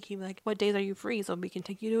 every week, he'd be like, what days are you free so we can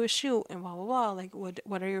take you to a shoot and blah, blah, blah. Like,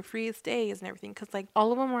 what are your freest days and everything? Because, like,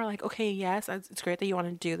 all of them are like, okay, yes, it's great that you want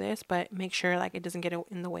to do this, but make sure, like, it doesn't get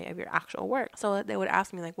in the way of your actual work. So they would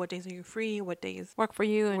ask me, like, what days are you free? What days work for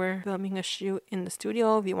you? And we're filming a shoot in the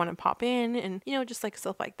studio if you want to pop in and, just like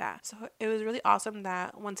stuff like that. So it was really awesome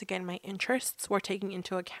that, once again, my interests were taken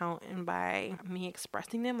into account, and by me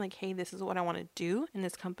expressing them, like, hey, this is what I want to do in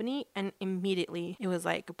this company, and immediately it was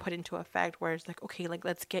like put into effect where it's like, okay, like,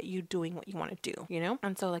 let's get you doing what you want to do,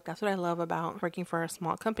 And so, like, that's what I love about working for a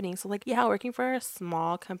small company. So, like, yeah, working for a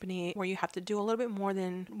small company where you have to do a little bit more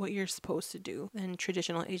than what you're supposed to do than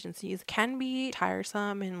traditional agencies can be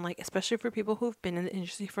tiresome, and, like, especially for people who've been in the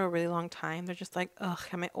industry for a really long time, they're just like, ugh,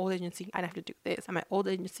 at my old agency I'd have to do this, at my old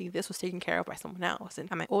agency this was taken care of by someone else,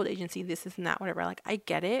 and at my old agency this and that, whatever. Like, I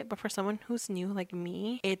get it, but for someone who's new like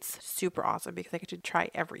me, it's super awesome because I get to try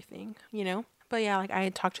everything, But yeah, like, I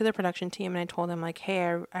talked to the production team and I told them, like, hey,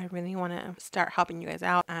 I really want to start helping you guys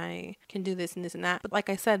out. I can do this and this and that. But like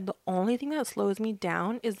I said, the only thing that slows me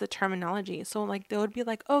down is the terminology. So, like, they would be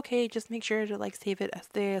like, okay, just make sure to, like, save it as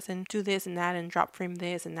this and do this and that and drop frame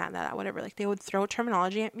this and that, whatever. Like, they would throw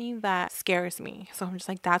terminology at me that scares me. So I'm just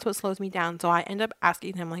like, that's what slows me down. So I end up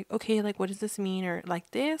asking them, like, okay, like, what does this mean? Or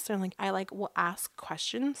like this? Or like, I, like, will ask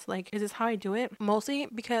questions. Like, is this how I do it? Mostly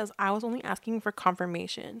because I was only asking for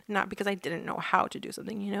confirmation, not because I didn't know how to do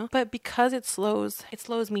something, but because it slows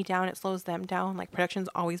me down, it slows them down. Like, production's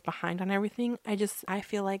always behind on everything. I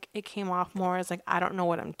feel like it came off more as like, I don't know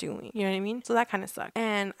what I'm doing, you know what I mean? So that kind of sucked.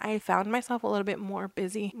 And I found myself a little bit more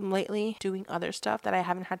busy lately doing other stuff that I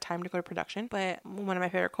haven't had time to go to production. But one of my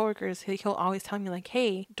favorite coworkers, he'll always tell me, like,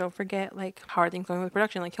 hey, don't forget, like, how are things going with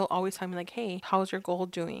production? Like, he'll always tell me, like, hey, how's your goal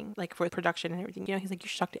doing, like, for production and everything? He's like, you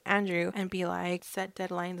should talk to Andrew and be like, set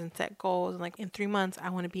deadlines and set goals, and, like, in 3 months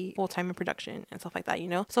I want to be full-time in production and stuff like that,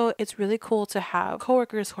 So it's really cool to have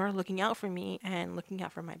coworkers who are looking out for me and looking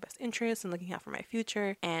out for my best interests and looking out for my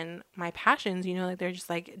future and my passions, like, they're just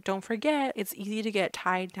like, don't forget, it's easy to get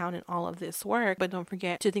tied down in all of this work, but don't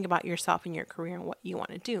forget to think about yourself and your career and what you want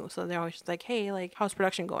to do. So they're always just like, hey, like, how's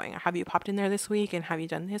production going? Have you popped in there this week? And have you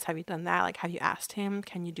done this? Have you done that? Like, have you asked him,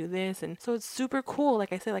 can you do this? And so it's super cool.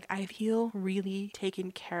 Like I said, like, I feel really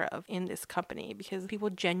taken care of in this company because people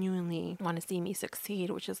genuinely want to see me succeed,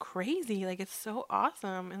 which is crazy. Like, it's so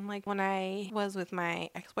awesome. And, like, when I was with my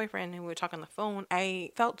ex-boyfriend and we would talk on the phone, I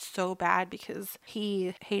felt so bad because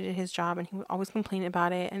he hated his job and he would always complain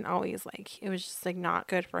about it, and always, like, it was just, like, not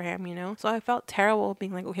good for him, So I felt terrible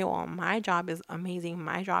being like, okay, well, my job is amazing,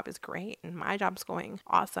 my job is great, and my job's going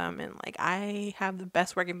awesome, and, like, I have the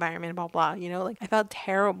best work environment, blah blah, Like, I felt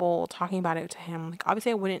terrible talking about it to him. Like,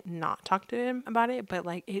 obviously I wouldn't not talk to him about it, but,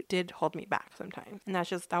 like, it did hold me back sometimes, and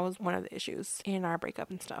that was one of the issues in our breakup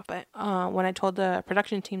and stuff. But when I told the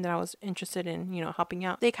production team that I was interested in, helping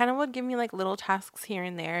out, they kind of would give me, like, little tasks here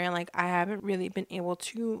and there, and, like, I haven't really been able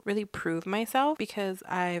to really prove myself because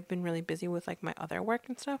I've been really busy with, like, my other work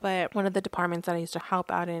and stuff. But one of the departments that I used to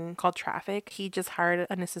help out in, called traffic, he just hired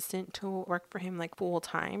an assistant to work for him, like, full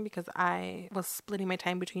time, because I was splitting my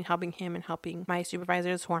time between helping him and helping my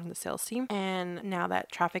supervisors who are on the sales team. And now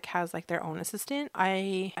that traffic has, like, their own assistant,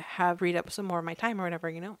 I have freed up some more of my time or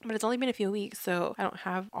whatever, But it's only been a few weeks, so I don't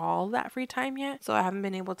have all that that free time yet. So I haven't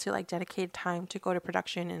been able to like dedicate time to go to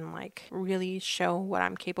production and like really show what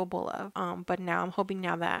I'm capable of. But now I'm hoping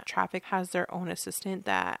now that traffic has their own assistant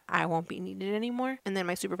that I won't be needed anymore. And then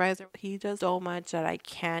my supervisor, he does so much that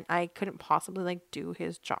I couldn't possibly like do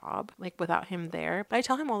his job like without him there. But I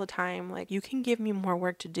tell him all the time, like, you can give me more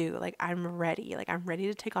work to do. Like, I'm ready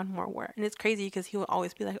to take on more work. And it's crazy because he will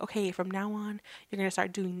always be like, okay, from now on, you're going to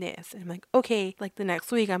start doing this. And I'm like, okay, like the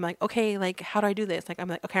next week, I'm like, okay, like, how do I do this? Like, I'm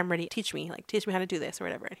like, okay, I'm ready. Teach me how to do this or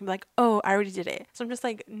whatever. And he'll be like, oh, I already did it. So I'm just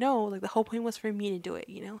like, no, like the whole point was for me to do it,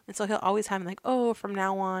 you know? And so he'll always have me like, oh, from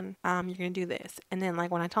now on, you're going to do this. And then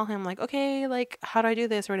like when I tell him like, okay, like, how do I do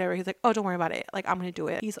this or whatever? He's like, oh, don't worry about it. Like, I'm going to do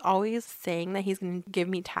it. He's always saying that he's going to give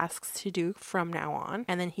me tasks to do from now on.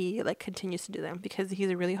 And then he like continues to do them because he's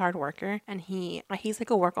a really hard worker and he's like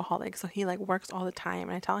a workaholic. So he like works all the time.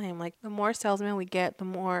 And I tell him like the more salesmen we get, the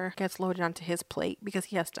more gets loaded onto his plate because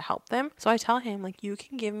he has to help them. So I tell him like, you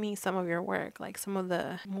can give me some of your work, like some of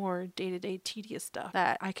the more day-to-day tedious stuff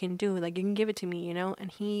that I can do. Like, you can give it to me, you know?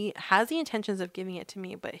 And he has the intentions of giving it to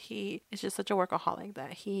me, but he is just such a workaholic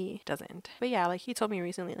that he doesn't. But yeah, like he told me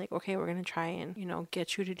recently, like, okay, we're going to try and, you know,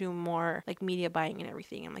 get you to do more like media buying and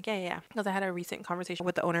everything. I'm like, yeah. Because I had a recent conversation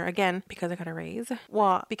with the owner again because I got a raise.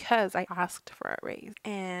 Well, because I asked for a raise.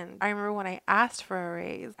 And I remember when I asked for a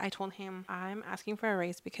raise, I told him I'm asking for a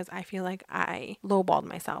raise because I feel like I lowballed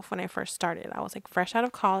myself when I first started. I was like fresh out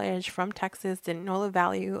of college from Texas, didn't know the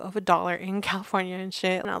value of $1 in California and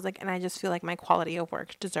shit. And I was like, and I just feel like my quality of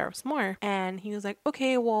work deserves more. And he was like,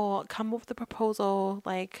 okay, well, come up with a proposal,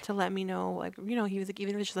 like to let me know, like, you know, he was like,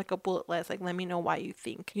 even if it's just like a bullet list, like, let me know why you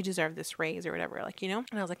think you deserve this raise or whatever, like, you know?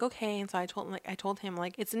 And I was like, okay. And so I told him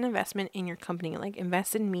like, it's an investment in your company, like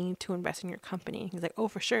invest in me to invest in your company. He's like, oh,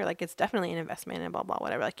 for sure. Like, it's definitely an investment and blah, blah,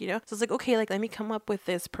 whatever, like, you know? So it's like, okay, like, let me come up with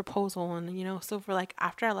this proposal. And, you know, so for like,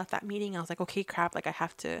 after I left that meeting, I was like, okay, crap, like I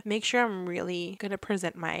have to make sure I'm really going to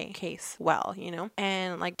present my case well, you know?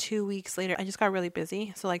 And like 2 weeks later, I just got really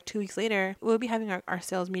busy. So like 2 weeks later, we'll be having our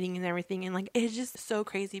sales meeting and everything. And like, it's just so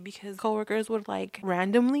crazy because coworkers would like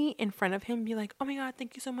randomly in front of him be like, oh my God,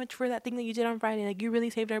 thank you so much for that thing that you did on Friday. Like, you really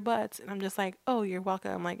saved our butts. And I'm just like, oh, you're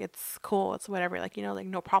welcome. Like, it's cool. It's whatever. Like, you know, like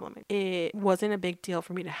no problem. It wasn't a big deal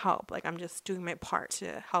for me to help. Like, I'm just doing my part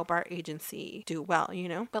to help our agency do well, you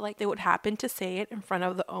know? But like, they would happen to say it in front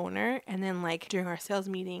of the owner. And then like during our sales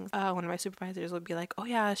meetings, one of my supervisors would be like, oh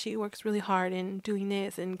yeah, she works really hard in doing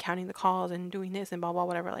this and counting the calls and doing this and blah, blah,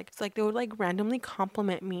 whatever. Like, it's like they would like randomly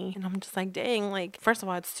compliment me. And I'm just like, dang, like, first of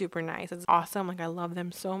all, it's super nice. It's awesome. Like, I love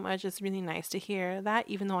them so much. It's really nice to hear that,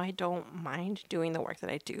 even though I don't mind doing the work that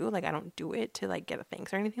I do. Like, I don't do it to like get a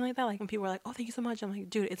thanks or anything like that. Like, when people are like, oh, thank you so much, I'm like,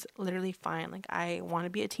 dude, it's literally fine. Like, I want to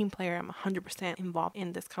be a team player. I'm 100% involved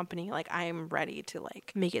in this company. Like, I am ready to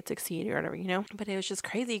like make it succeed or whatever, you know? But it was just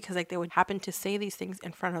crazy because like they would happen to say these things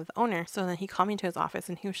in front of the owner. So then he called me into his office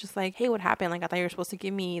and he was just like, hey, what happened? Like, I thought you were supposed to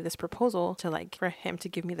give me this proposal to like for him to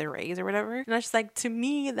give me the raise or whatever. And I was just like, to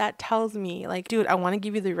me, that tells me like, dude, I want to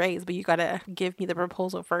give you the raise, but you gotta give me the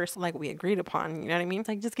proposal first, like we agreed upon. You know what I mean? It's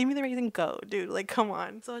like, just give me the raise and go, dude. Like, come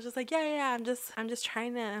on. So I was just like, yeah. I'm just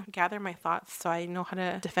trying to gather my thoughts so I know how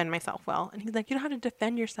to defend myself well. And he's like, you know how to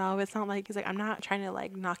defend yourself. It's not like, he's like, I'm not trying to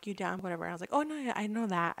like knock you down, whatever. I was like, oh no, yeah, I know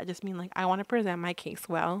that. I just mean like, I want to present my case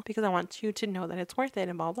well because I want you to know that it's worth it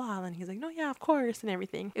and blah, blah. And he's like, no, yeah, of course. And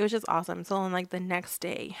everything. It was just awesome. So then like the next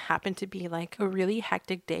day happened to be like a really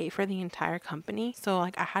hectic day for the entire company. So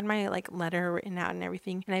like I had my like letter written out and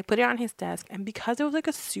everything and I put it on his desk. And because it was like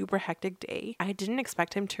a super hectic day, I didn't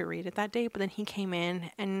expect him to read it that day. But then he came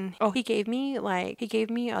in and he gave me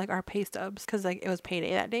like our pay stubs because like it was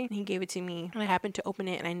payday that day. And he gave it to me and I happened to open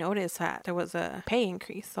it and I noticed that there was a pay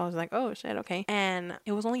increase. So I was like, oh shit, okay. And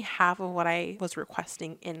it was only half of what I was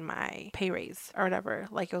requesting in my pay raise or whatever.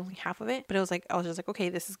 Like, it was only half of it. But it was like, I was just like, okay,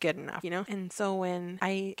 this is good enough, you know? And so when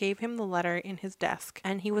I gave him the letter in his desk,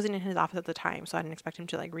 and he wasn't in his office at the time, so I didn't expect him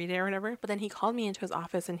to like read it or whatever. But then he called me into his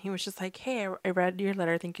office and he was just like, hey, I read your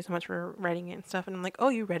letter. Thank you so much for writing it and stuff. And I'm like, oh,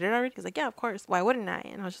 you read it already? He's like, yeah, of course. Why wouldn't I?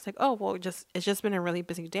 And I was just like, oh, well, it's just been a really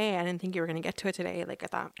busy day. I didn't think you were going to get to it today. Like, I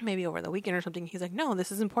thought maybe over the weekend or something. He's like, no,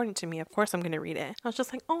 this is important to me. Of course I'm going to read it. I was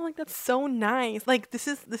just like, oh, like, that's so nice. Like, this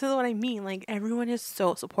is what I mean. Like, everyone is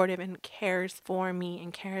so supportive and cares for me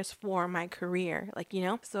and cares for my career. Like, you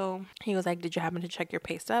know? So he was like, did you happen to check your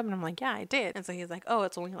pay stub? And I'm like, yeah, I did. And so he's like, oh,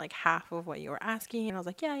 it's only like half of what you were asking. And I was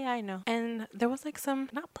like, yeah, I know. And there was like some,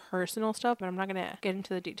 not personal stuff, but I'm not going to get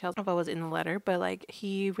into the details of what was in the letter, but like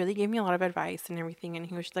he really gave me a lot of advice and everything. And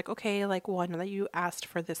he was just like, okay, like, well, I know that you asked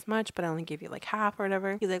for this much, but I only gave you like half or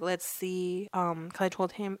whatever. He's like, let's see. Cause I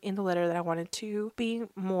told him in the letter that I wanted to be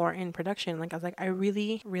more in production. Like, I was like, I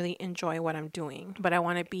really, really enjoy what I'm doing, but I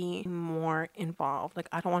want to be more involved involved. Like,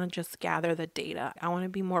 I don't want to just gather the data. I want to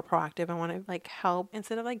be more proactive. I want to like help,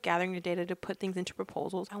 instead of like gathering the data to put things into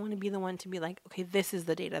proposals. I want to be the one to be like, okay, this is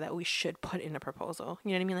the data that we should put in a proposal.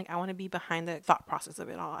 You know what I mean? Like, I want to be behind the thought process of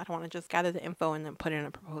it all. I don't want to just gather the info and then put it in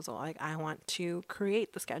a proposal. Like, I want to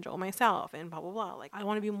create the schedule myself and blah, blah, blah. Like, I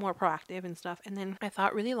want to be more proactive and stuff. And then I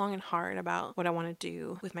thought really long and hard about what I want to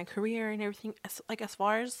do with my career and everything, as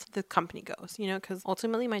far as the company goes, you know, because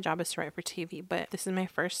ultimately my job is to write for TV, but this is my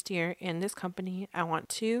first year in this company. I want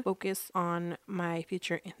to focus on my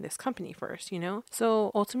future in this company first, you know?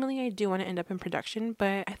 So ultimately I do want to end up in production,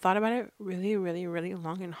 but I thought about it really, really, really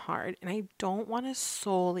long and hard. And I don't want to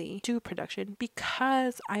solely do production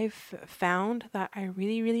because I've found that I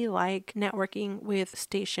really, really like networking with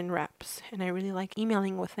station reps, and I really like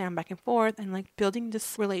emailing with them back and forth and like building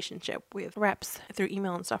this relationship with reps through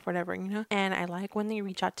email and stuff, whatever, you know? And I like when they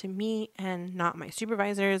reach out to me and not my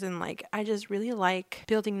supervisors, and like I just really like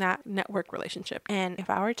building that network relationship. And if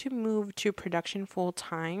I were to move to production full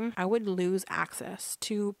time, I would lose access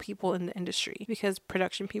to people in the industry because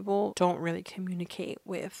production people don't really communicate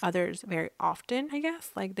with others very often, I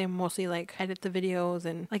guess. Like, they mostly like edit the videos,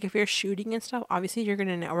 and like if you're shooting and stuff, obviously you're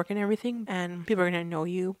gonna network and everything, and people are gonna know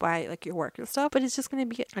you by like your work and stuff, but it's just gonna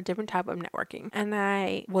be a different type of networking. And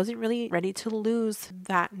I wasn't really ready to lose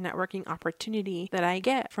that networking opportunity that I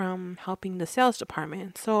get from helping the sales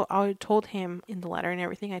department. So I told him in the letter and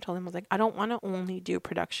everything, I told him, I was like, I don't want to only do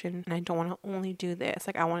production and I don't want to only do this.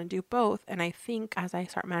 Like, I want to do both. And I think as I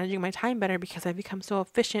start managing my time better, because I've become so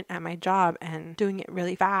efficient at my job and doing it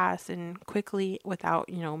really fast and quickly without,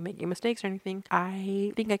 you know, making mistakes or anything,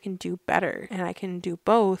 I think I can do better, and I can do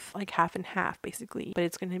both, like half and half basically. But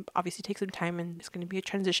it's going to obviously take some time, and it's going to be a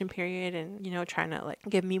transition period, and, you know, trying to like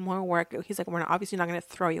give me more work. He's like, we're obviously not going to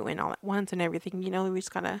throw you in all at once and everything, you know, we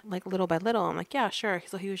just gotta like little by little. I'm like, yeah, sure.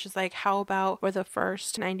 So he was just like, how about for the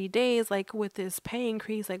first 90 days, like with this pay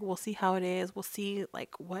increase, like we'll see how it is. We'll see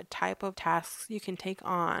like what type of tasks you can take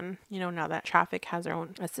on, you know, now that traffic has their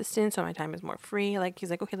own assistant, so my time is more free. Like, he's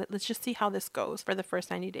like, okay, let's just see how this goes for the first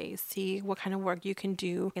 90 days. See what kind of work you can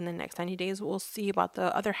do in the next 90 days. We'll see about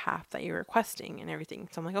the other half that you're requesting and everything.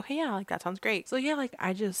 So I'm like, okay, yeah, like that sounds great. So yeah, like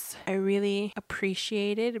I really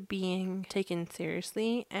appreciated being taken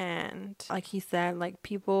seriously. And like he said, like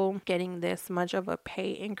people getting this much of a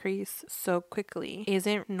pay increase so quickly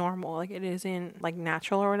isn't normal. Like, it isn't like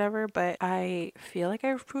natural or whatever, but I feel like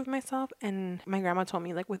I've proved myself. And my grandma told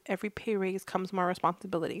me, like, with every pay raise comes more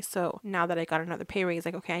responsibility. So now that I got another pay raise,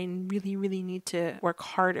 like, okay, I really, really need to work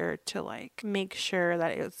harder to like make sure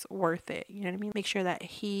that it's worth it. You know what I mean? Make sure that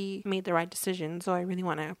he made the right decision. So I really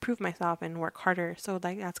want to prove myself and work harder. So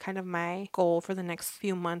like that's kind of my goal for the next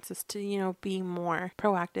few months, is to, you know, be more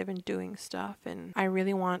proactive in doing stuff. And I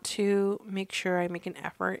really want to make sure I make an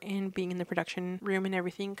effort in being in the production room and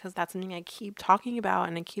everything, because that's something I keep talking about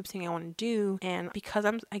and I keep saying I want to do. And because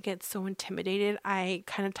I get so intimidated, I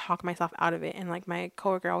kind of talk myself out of it. And like my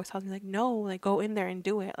coworker always tells me, like, no, like go in there and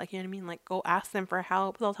do it. Like, you know what I mean? Like, go ask them for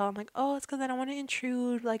help. So I'll tell them like, oh, it's because I don't want to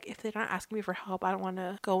intrude. Like, if they're not asking me for help, I don't want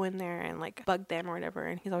to go in there and like bug them or whatever.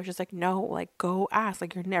 And he's always just like, no, like go ask.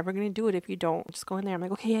 Like, you're never going to do it if you don't. Just go in there. I'm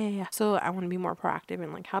like, okay, yeah. So I want to be more proactive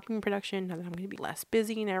in like helping production, now that I'm going to be less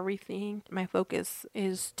busy and everything. My focus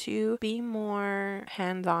is to be more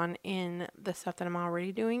hands-on in the stuff that I'm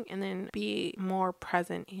already doing, and then be more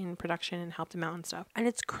present in production and help them out and stuff. And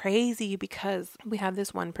it's crazy because we have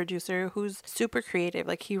this one producer who's super creative.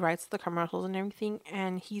 Like, he writes the commercials and everything,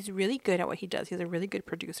 and he's really good at what he does. He's a really good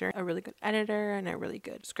producer, a really good editor, and a really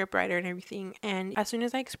good script writer and everything. And as soon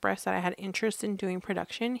as I expressed that I had interest in doing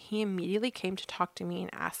production, he immediately came to talk to me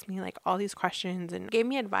and asked me like all these questions and gave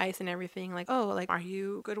me advice and everything. Like, oh, like, are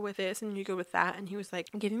you good with this and you good with that? And he was like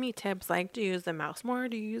giving me tips, like, do you use the mouse more, or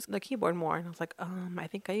do you use the keyboard more? And I was like, I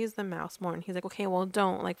think I use the mouse more. And he's like, okay, well,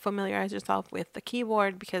 don't like familiarize yourself with the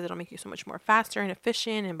keyboard because it'll make you so much more faster and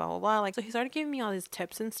efficient and blah blah blah. Like, so he started giving me all these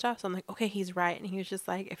tips and stuff. So I'm like, okay, he's right. And he was just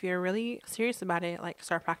like, if you're really serious about it, like,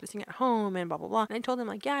 start practicing at home and blah blah blah. And I told him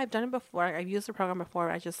like, yeah, I've done it before. I've used the program before.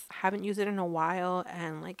 I just haven't used it in a while,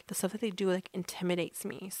 and like the stuff that they do like intimidates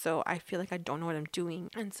me. So I feel like I don't know what I'm doing.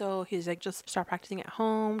 And so he's like, just start practicing at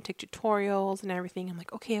home, take tutorials and everything. I'm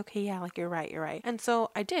like, okay, yeah, like you're right. And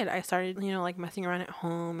so I did. I started, you know, like messing around at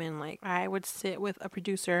home, and like I would sit with a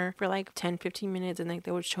producer for like 10-15 minutes, and like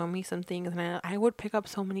they would show me some things, and I would pick up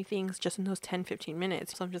so many things just in those 10-15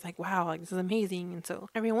 minutes. So I'm just like, wow, like this is amazing. And so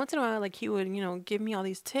every once in a while, like he would, you know, give me all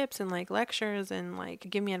these tips and like lectures and like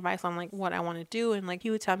give me advice on like what I want to do. And like he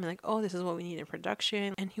would tell me like, oh, this is what we need in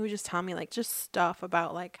production. And he would just tell me like just stuff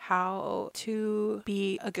about like how to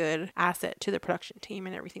be a good asset to the production team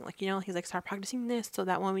and everything. Like, you know, he's like, start practicing this so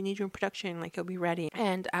that when we need you in production, like you'll be ready.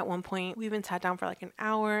 And at one point point, we even sat down for like an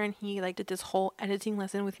hour and he like did this whole editing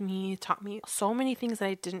lesson with me, taught me so many things that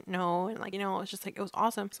I didn't know. And like, it's just like, it was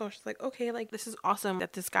awesome. So I was just like, okay, like this is awesome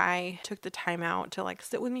that this guy took the time out to like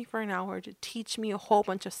sit with me for an hour to teach me a whole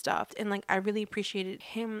bunch of stuff. And like, I really appreciated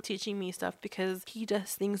him teaching me stuff because he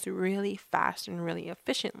does things really fast and really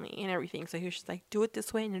efficiently and everything. So he was just like, do it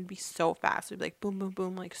this way and it'd be so fast. It'd be like boom, boom,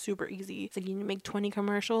 boom, like super easy. It's like, you need to make 20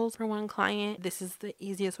 commercials for one client. This is the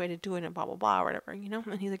easiest way to do it and blah, blah, blah, or whatever,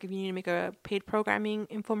 And he's like, if you need to make a paid programming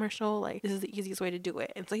infomercial, like this is the easiest way to do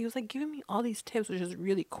it. And so he was like giving me all these tips, which is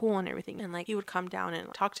really cool and everything. And like, he would come down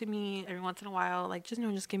and talk to me every once in a while, like just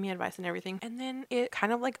give me advice and everything. And then it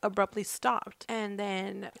kind of like abruptly stopped. And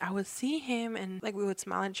then I would see him and like we would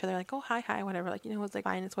smile at each other like, oh, hi, whatever. Like, it's like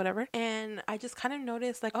fine, it's whatever. And I just kind of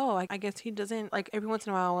noticed like, oh, I guess he doesn't like every once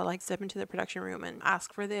in a while will like step into the production room and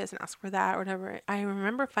ask for this and ask for that or whatever. I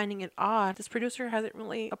remember finding it odd. This producer hasn't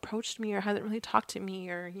really approached me or hasn't really talked to me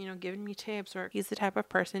or, given me tips, or he's the type of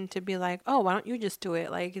person to be like, oh, why don't you just do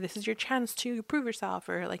it? Like, this is your chance to prove yourself,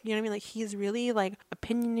 or like, you know what I mean? Like, he's really like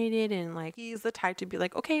opinionated and like, he's the type to be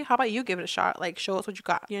like, okay, how about you give it a shot? Like, show us what you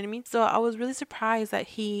got. You know what I mean? So I was really surprised that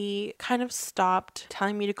he kind of stopped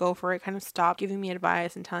telling me to go for it, kind of stopped giving me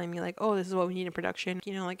advice and telling me like, oh, this is what we need in production.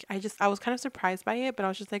 Like I was kind of surprised by it, but I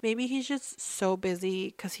was just like, maybe he's just so busy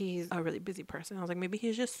because he's a really busy person. I was like, maybe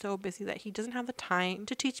he's just so busy that he doesn't have the time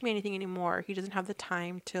to teach me anything anymore. He doesn't have the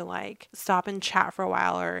time to like stop and chat for a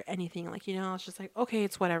while or anything. Like, it's just like, okay,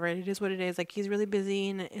 it's whatever. It is what it is. Like, he's really busy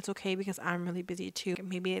and it's okay because I'm really busy too.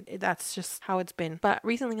 Maybe that's just how it's been. But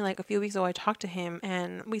recently, like a few weeks ago, I talked to him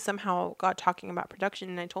and we somehow got talking about production,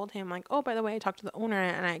 and I told him like, oh, by the way, I talked to the owner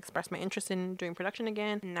and I expressed my interest in doing production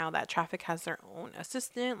again. Now that Traffic has their own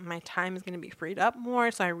assistant, my time is going to be freed up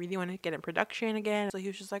more, so I really want to get in production again. So he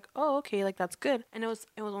was just like, oh, okay, like that's good. And it was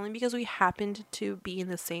only because we happened to be in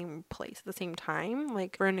the same place at the same time,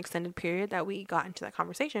 like for an extended period, that we got into that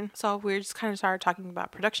conversation. So we just kind of started talking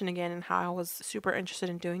about production again and how I was super interested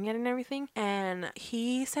in doing it and everything. And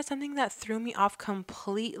he said something that threw me off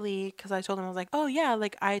completely, because I told him, I was like, oh yeah,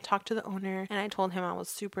 like I talked to the owner and I told him I was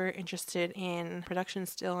super interested in production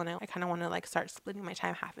still, and I kind of want to like start splitting my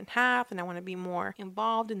time half and half, and I want to be more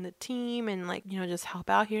involved in the team and like, just help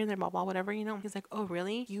out here and there, blah, blah, whatever, He's like, oh,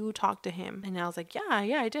 really? You talked to him? And I was like, yeah,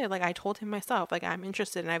 I did. Like, I told him myself, like, I'm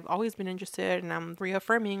interested and I've always been interested, and I'm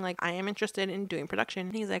reaffirming, like, I am interested in doing production.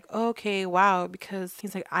 And he's like, okay, wow. Because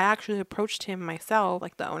he's like, I actually approached him myself,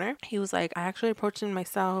 like the owner. He was like, I actually approached him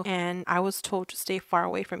myself and I was told to stay far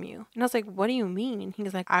away from you. And I was like, what do you mean? And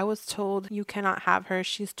he's like, I was told you cannot have her.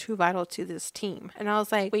 She's too vital to this team. And I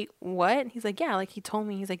was like, wait, what? And he's like, yeah, like he told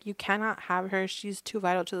me, he's like, you cannot have her. She's too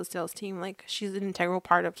vital to the sales team. Like, she's an integral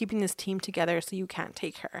part of keeping this team together, so you can't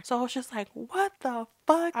take her. So I was just like, what the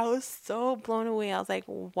fuck? I was so blown away. I was like,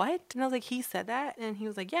 what? And I was like, he said that? And he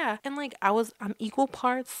was like, yeah. And like, I'm equal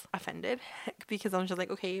parts offended because I was just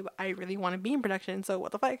like, okay, but I really want to be in production, so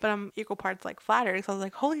what the fuck? But I'm equal parts like flattered. So I was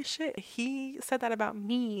like, holy shit, he said that about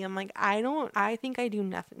me. I'm like, I think I do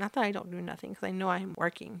nothing. Not that I don't do nothing, because I know I'm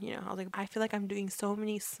working, I was like, I feel like I'm doing so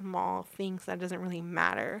many small things that doesn't really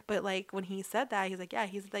matter. But like, when he said that, he's like, yeah,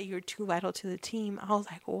 he said that you're too vital to the team. I was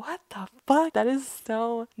like, what the fuck? That is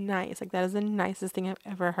so nice. Like, that is the nicest thing I've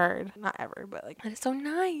ever heard. Not ever, but like, that is so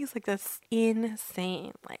nice. Like, that's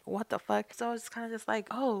insane. Like, what the fuck? So I was kind of just like,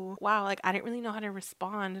 oh, wow. Like, I didn't really know how to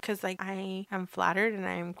respond, because like, I am flattered and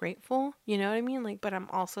I am grateful. You know what I mean? Like, but I'm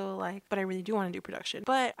also like, but I really do want to do production.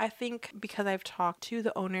 But I think because I've talked to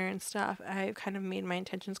the owner and stuff, I've kind of made my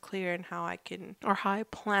intentions clear and how I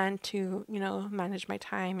plan to, manage my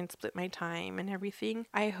time and split my time and everything.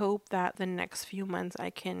 I hope that the next few months I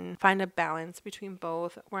can find a balance between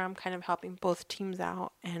both, where I'm kind of helping both teams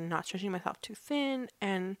out and not stretching myself too thin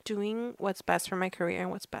and doing what's best for my career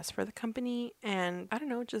and what's best for the company. And I don't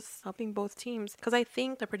know, just helping both teams. Because I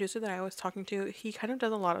think the producer that I was talking to, he kind of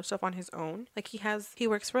does a lot of stuff on his own. Like, he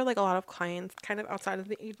works for like a lot of clients kind of outside of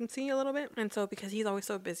the agency a little bit. And so because he's always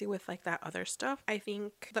so busy with like that other stuff, I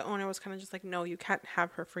think the owner was kind of just like, no, you can't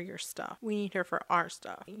have her for your stuff. We need her for our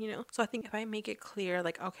stuff, So I think if I make it clear,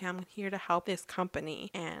 like, okay, I'm here to help this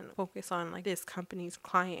company and focus on like this company's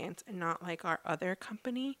clients and not like our other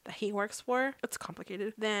company that he works for, it's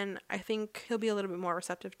complicated, then I think he'll be a little bit more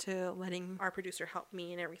receptive to letting our producer help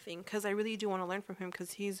me and everything. Because I really do want to learn from him,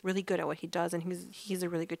 because he's really good at what he does, and he's a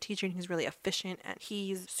really good teacher, and he's really efficient, and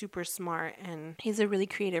he's super smart, and he's a really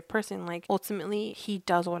creative person. Like, ultimately, he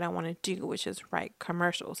does what I want to do, which is write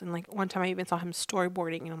commercials. And like, one time I even saw him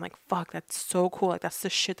storyboarding, and I'm like, fuck, that's so cool. Like, that's the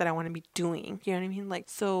shit that I want to be doing. You know what I mean? Like,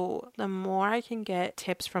 so the more I can get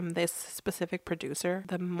tips from this specific producer,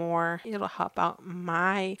 the more it'll help out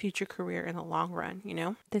my future career in the long run,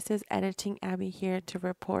 This is Editing Abby here to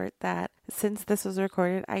report that since this was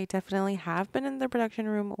recorded, I definitely have been in the production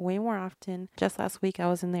room way more often. Just last week, I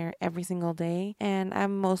was in there every single day, and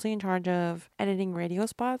I'm mostly in charge of editing radio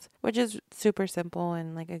spots, which is super simple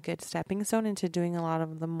and like a good stepping stone into doing a lot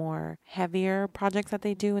of the more heavier projects that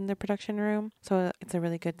they do in the production room. So it's a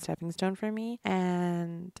really good stepping stone for me,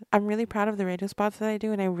 and I'm really proud of the radio spots that I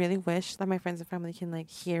do, and I really wish that my friends and family can like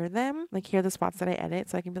hear them, like hear the spots that I edit,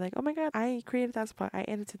 so I can be like, oh my god, I created that spot, I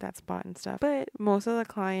edited that spot and stuff. But most of the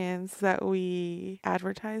clients that we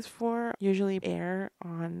advertise for usually air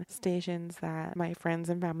on stations that my friends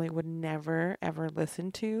and family would never ever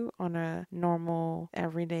listen to on a normal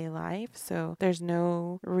everyday life. So there's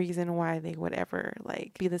no reason why they would ever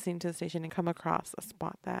like be listening to the station and come across a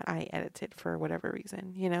spot that I edited for whatever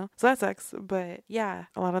reason, you know? So that sucks. But yeah,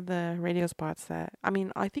 a lot of the radio spots that,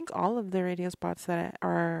 I think all of the radio spots that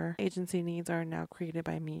our agency needs are now created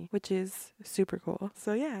by me, which is super cool.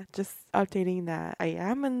 So yeah, just updating that I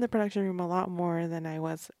am in the production room a lot more than I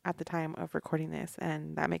was at the time of recording this,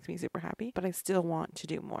 and that makes me super happy, but I still want to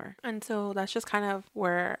do more. And so that's just kind of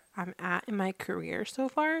where I'm at in my career so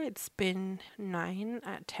far. It's been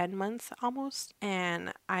 10 months almost,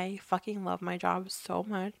 and I fucking love my job so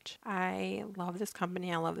much. I love this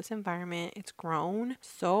company. I love this environment. It's grown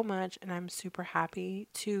so much, and I'm super happy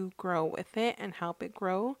to grow with it and help it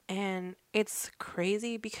grow. And it's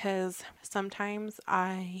crazy because sometimes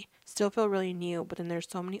I still feel really new, but then there's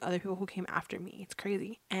so many other people who came after me. It's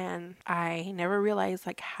crazy. And I never realized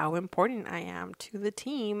like how important I am to the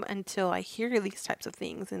team until I hear these types of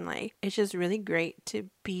things. And like, it's just really great to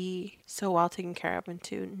be so well taken care of and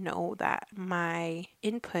to know that my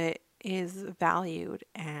input is valued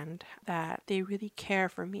and that they really care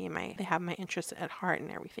for me and they have my interests at heart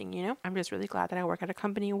and everything, you know? I'm just really glad that I work at a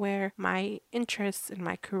company where my interests and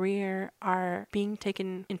my career are being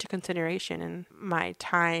taken into consideration and my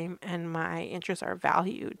time and my interests are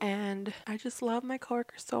valued. And I just love my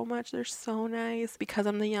coworkers so much. They're so nice because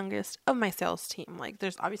I'm the youngest of my sales team. Like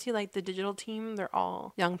there's obviously like the digital team, they're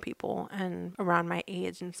all young people and around my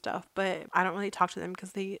age and stuff, but I don't really talk to them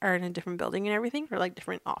because they are in a different building and everything, or like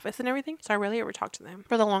different office and everything, so I rarely ever talk to them.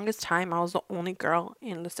 For the longest time, I was the only girl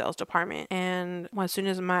in the sales department, and as soon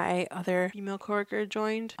as my other female coworker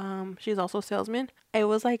joined, she's also a salesman, it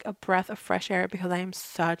was like a breath of fresh air because I am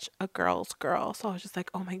such a girl's girl. So I was just like,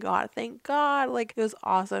 oh my god, thank god, like it was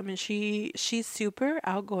awesome. And she's super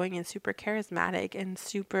outgoing and super charismatic and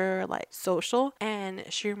super like social, and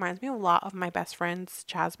she reminds me a lot of my best friends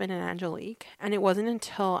Jasmine and Angelique. And it wasn't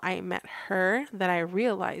until I met her that I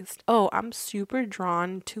realized, oh, I'm super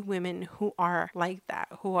drawn to women who are like that,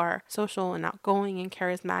 who are social and outgoing and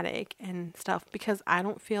charismatic and stuff, because I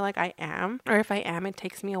don't feel like I am, or if I am, it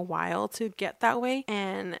takes me a while to get that way.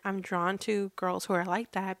 And I'm drawn to girls who are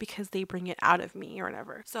like that because they bring it out of me or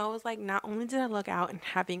whatever. So I was like, not only did I look out and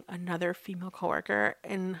having another female coworker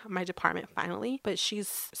in my department finally, but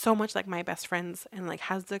she's so much like my best friends and like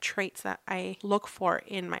has the traits that I look for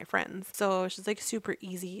in my friends. So she's like super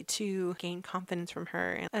easy to gain confidence from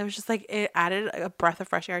her. And it was just like, it added a breath of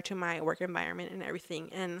fresh air to my work environment and everything.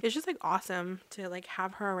 And it's just like awesome to like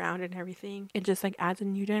have her around and everything. It just like adds a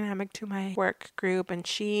new dynamic to my work group. And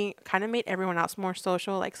she kind of made everyone else more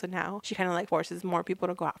social. Like, so now she kind of like forces more people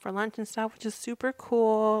to go out for lunch and stuff, which is super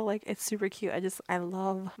cool. Like, it's super cute. I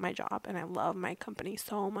love my job and I love my company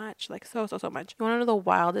so much. Like so much. You want to know the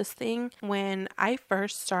wildest thing? When I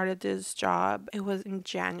first started this job, it was in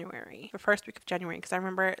January, the first week of January, because I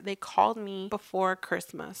remember they called me before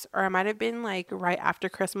Christmas, or it might have been like right after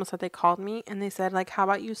Christmas that they called me, and they said like, how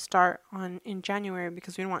about you start in January,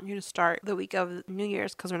 because we don't want you to start the week of New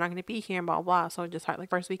Year's because we're not going to be here and blah blah, so just start like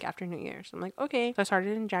first week after New Year's. I'm like, okay. So I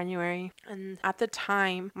started in January, and at the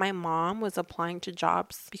time my mom was applying to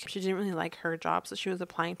jobs because she didn't really like her job, so she was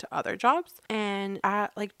applying to other jobs. And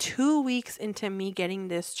at like 2 weeks into me getting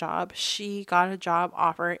this job, she got a job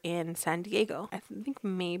offer in San Diego. I think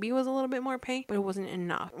maybe it was a little bit more pay, but it wasn't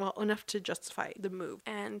enough. Well, enough to justify the move.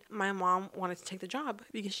 And my mom wanted to take the job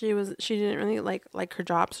because she didn't really like her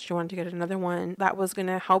job, so she wanted to get another one that was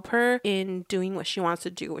gonna help her in doing what she wants to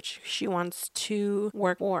do, which she wants to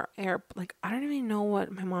work for I don't even know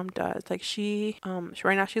what my mom does. Like she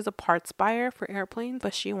right now she's a parts buyer for airplanes,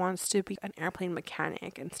 but she wants to be an airplane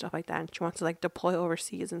mechanic and stuff like that, and she wants to like deploy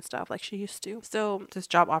overseas and stuff like she used to. So this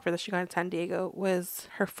job offer that she got in San Diego was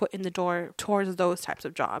her foot in the door towards those types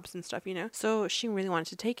of jobs and stuff, you know? So she really wanted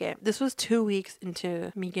to take it. This was 2 weeks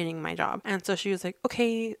into me getting my job. And so she was like, okay,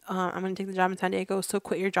 I'm going to take the job in San Diego, so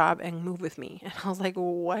quit your job and move with me. And I was like,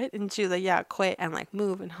 what? And she was like, yeah, quit and like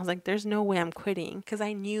move. And I was like, there's no way I'm quitting, because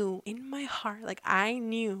I knew in my heart, like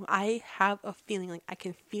I have a feeling, like I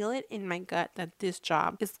can feel it in my gut that this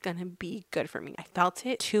job is going to be good for me. I felt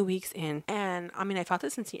it 2 weeks in, and I mean, I felt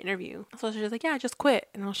it since the interview. So she was like, yeah, just quit.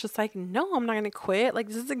 And I was just like, no, I'm not going to quit. Like,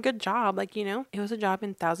 this is a good job. Like, you know, it was a job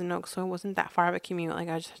in Thousand Oaks, so it wasn't that far of a commute. Like,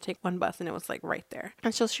 I just had to take one bus and it was like right there.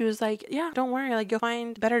 And so she was like, yeah, don't worry, like you'll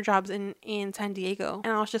find better jobs in San Diego.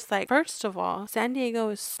 And I was just like, first of all, San Diego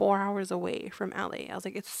is 4 hours away from LA. I was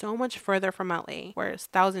like, it's so much further from LA, whereas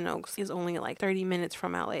Thousand Oaks is only like 30 minutes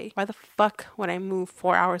from LA. Why the fuck would I move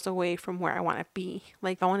 4 hours away from where I want to be?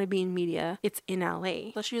 Like, if I want to be in media, it's in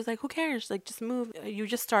LA. So she was like, who cares? Like, just move. You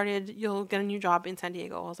just started, you'll get a new job in San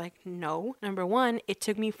Diego. I was like, no. Number one, it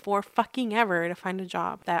took me for fucking ever to find a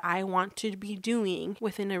job that I want to be doing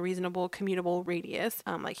within a reasonable commutable radius,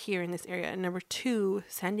 like here in this area. And number two,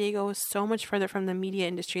 San Diego is so much further from the media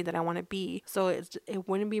industry that I want to be. So it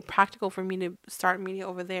wouldn't be practical for me to start media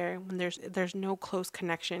over there when there's no close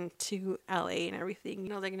connection to LA and everything. You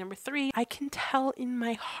know, like number three, I can tell in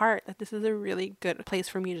my heart that this is a really good place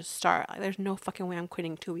for me to start. Like, there's no fucking way I'm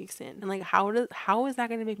quitting 2 weeks in. And like, how is that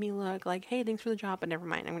going to make me look like, hey, thanks for the job, but never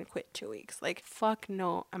mind, I'm going to quit 2 weeks? Like, fuck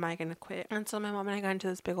no, am I going to quit? And so my mom and I got into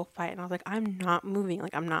this big old fight, and I was like, I'm not moving.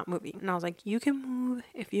 Like, I'm not moving. And I was like, you can move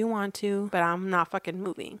if you want to, but I'm not fucking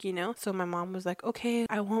moving, you know? So my mom was like, okay,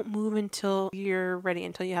 I won't move until you're ready,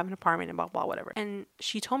 until you have an apartment and blah, blah, whatever. And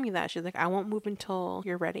she told me that. She's like, I won't move until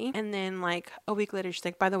you're ready. And then like a week later, she's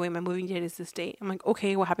like, by the way, my moving date is this date. I'm like,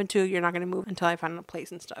 okay, what happened to you're not going to move until I find a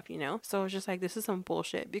place and stuff, you know? So I was just like, this is some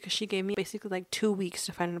bullshit, because she gave me basically like 2 weeks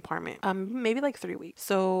to find an apartment. Maybe like 3 weeks.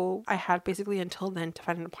 So I had basically until then to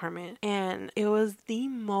find an apartment. And it was the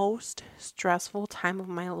most stressful time of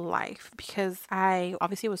my life, because I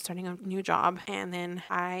obviously was starting a new job, and then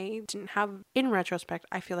I didn't have, in retrospect,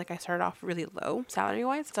 I feel like I started off really low salary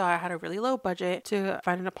wise. So I had a really low budget to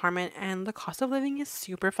find an apartment, and the cost of living is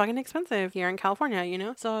super fucking expensive here in California, you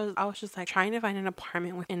know? So I was just like trying to find an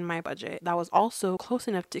apartment within my budget that was also close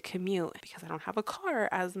enough to commute, because I don't have a car,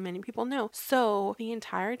 as many people know. So the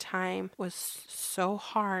entire time was so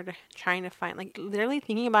hard trying to find, like, literally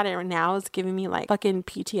thinking about it right now is giving me like fucking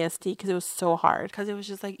PTSD, because it was so hard, because it was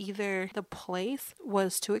just like either the place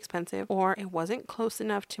was too expensive, or it wasn't close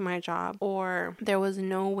enough to my job, or there was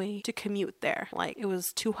no way to commute there. Like, it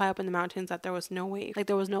was too high up in the mountains that there was no way, like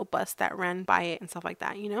there was no bus that ran by it and stuff like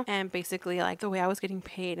that, you know? And basically like the way I was getting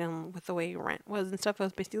paid and with the way rent was and stuff, it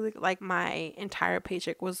was basically like my entire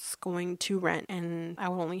paycheck was going to rent, and I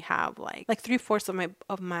would only have like 3/4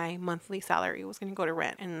 of my monthly salary was going to go to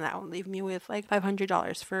rent, and that would leave me with like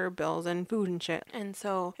 $500 for bills and food and shit. And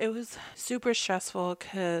so it was super stressful,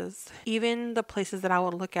 because even the places that I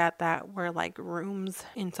would look at that were like rooms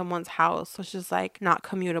in someone's house was just like not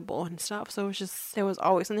commutable and stuff. So it was just, there was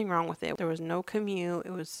always something wrong with it. There was no commute.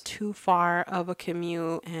 It was too far of a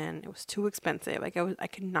commute, and it was too expensive. Like I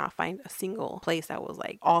could not find a single place that was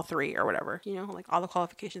like all three or whatever, you know, like all the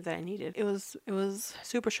qualifications that I needed. It was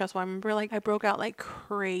super stressful. I remember like I broke out like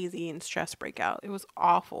crazy in stress breakout. It was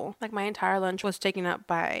awful. Like my entire lunch was taken up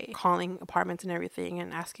by calling apartments and everything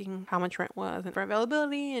and asking how much rent was and for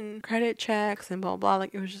availability and credit checks and blah blah.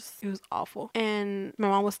 Like it was awful. And my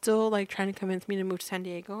mom was still like trying to convince me to move to San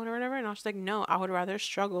Diego or whatever, and I was just like, no, I would rather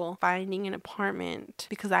struggle finding an apartment,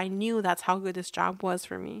 because I knew that's how good this job was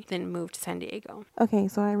for me, than move to San Diego. Okay,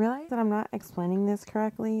 so I realized that I'm not explaining this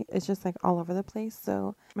correctly. It's just like all over the place.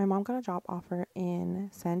 So my mom got a job offer in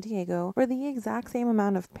San Diego for the exact same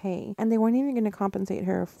amount of pay, and they weren't even going to compensate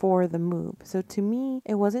her for the move. So to me,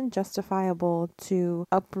 it wasn't justifiable to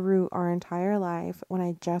uproot our entire life when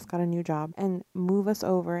I just got a new job and move us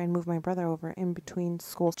over and move my brother over in between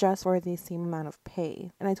schools just for the same amount of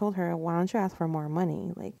pay. And I told her, why don't you ask for more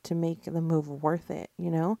money, like to make the move worth it, you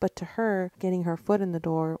know? But to her, getting her foot in the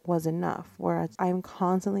door was enough, whereas I'm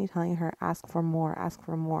constantly telling her, ask for more,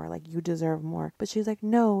 like you deserve more. But she's like,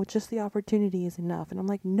 no, just the opportunity is enough. And I'm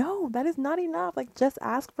like, no, that is not enough. Like, just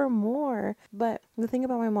ask for more. But the thing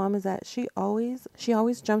about my mom is that she always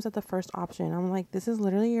jumps at the first option. I'm like, this is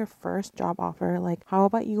literally your first job offer. Like, how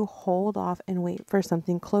about you hold off and wait for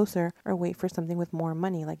something closer, or wait for something with more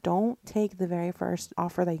money? Like, don't take the very first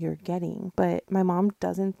offer that you're getting. But my mom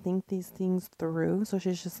doesn't think these things through, so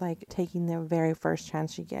she's just like taking the very first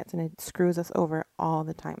chance she gets, and it screws us over all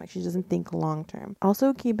the time. Like, she doesn't think long term.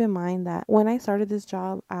 Also, keep in mind that when I started this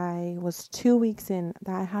job, I was 2 weeks in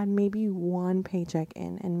that I had maybe one paycheck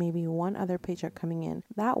in and maybe one other paycheck coming in.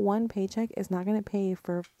 That one paycheck is not going to pay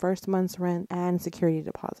for first month's rent and security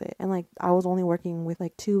deposit. And like, I was only working with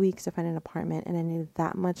like 2 weeks to find an apartment, and I needed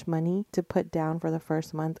that much money to to put down for the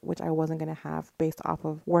first month, which I wasn't going to have based off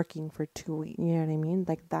of working for 2 weeks. You know what I mean?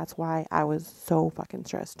 Like, that's why I was so fucking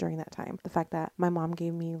stressed during that time. The fact that my mom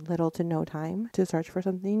gave me little to no time to search for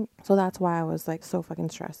something. So that's why I was like so fucking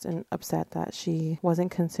stressed and upset that she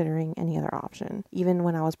wasn't considering any other option. Even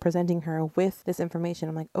when I was presenting her with this information,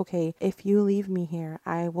 I'm like, okay, if you leave me here,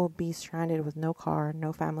 I will be stranded with no car,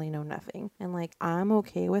 no family, no nothing. And like, I'm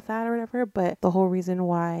okay with that or whatever. But the whole reason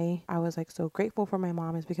why I was like so grateful for my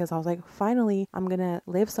mom is because I was like, finally, I'm gonna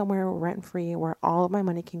live somewhere rent free where all of my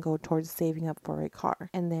money can go towards saving up for a car.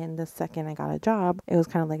 And then the second I got a job, it was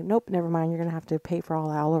kind of like, nope, never mind. You're gonna have to pay for all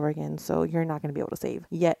that all over again. So you're not gonna be able to save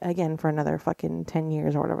yet again for another fucking 10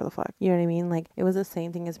 years or whatever the fuck. You know what I mean? Like, it was the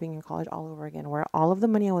same thing as being in college all over again, where all of the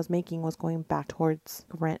money I was making was going back towards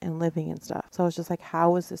rent and living and stuff. So I was just like,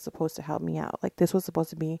 how is this supposed to help me out? Like, this was supposed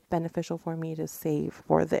to be beneficial for me to save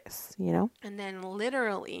for this, you know? And then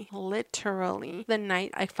literally, the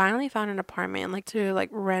night I finally found an apartment, like to like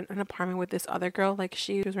rent an apartment with this other girl, like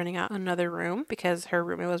she was renting out another room because her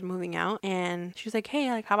roommate was moving out, and she was like,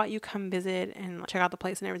 hey, like, how about you come visit and check out the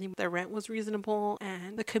place and everything. The rent was reasonable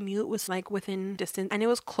and the commute was like within distance, and it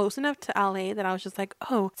was close enough to LA that I was just like,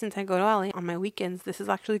 oh, since I go to LA on my weekends, this is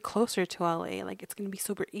actually closer to LA. Like, it's gonna be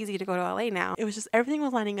super easy to go to LA now. It was just, everything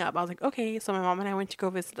was lining up. I was like, okay. So my mom and I went to go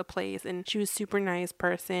visit the place, and she was super nice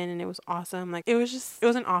person, and it was awesome. Like, it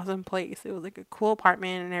was an awesome place. It was like a cool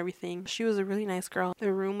apartment and everything. She was a really nice girl.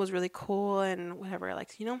 The room was really cool and whatever,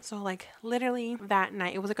 like, you know. So like, literally that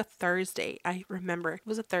night, it was like a Thursday. I remember it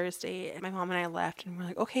was a Thursday. My mom and I left, and we're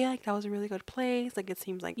like, okay, like, that was a really good place. Like, it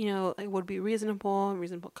seems like, you know, it would be reasonable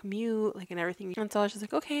commute, like, and everything. And so I was just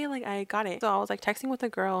like, okay, like, I got it. So I was like texting with a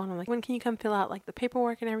girl, and I'm like, when can you come fill out like the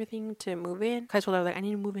paperwork and everything to move in? Because I told her, like, I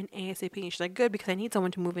need to move in ASAP. And she's like, good, because I need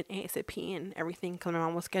someone to move in ASAP and everything, because my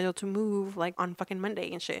mom was scheduled to move like on fucking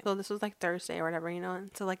Monday and shit. So this was like Thursday or whatever, you know.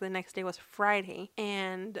 And so like the next day was Friday,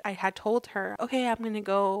 and I had told her, okay, I'm gonna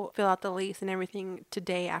go fill out the lease and everything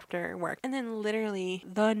today after work. And then literally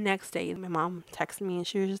the next day, my mom texted me, and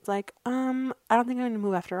she was just like, I don't think I'm gonna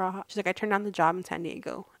move after all. She's like, I turned down the job in San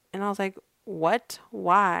Diego. And I was like, what?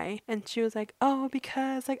 Why? And she was like, oh,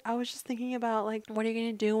 because like, I was just thinking about like, what are you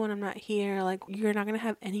gonna do when I'm not here? Like, you're not gonna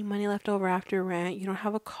have any money left over after rent. You don't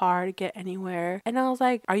have a car to get anywhere. And I was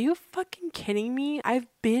like, are you fucking kidding me? I've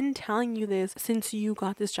been telling you this since you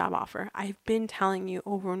got this job offer. I've been telling you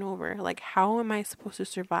over and over, like, how am I supposed to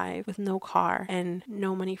survive with no car and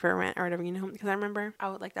no money for rent or whatever, you know? Because I remember I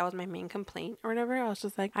would like, that was my main complaint or whatever. I was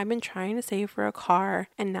just like, I've been trying to save for a car,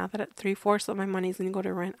 and now that 3/4 of my money is gonna go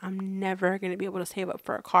to rent, I'm never going to be able to save up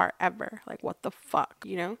for a car ever. Like, what the fuck,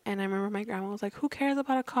 you know? And I remember my grandma was like, who cares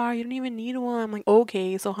about a car? You don't even need one. I'm like,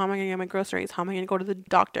 okay, so how am I going to get my groceries? How am I going to go to the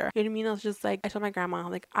doctor? You know what I mean? I was just like, I told my grandma,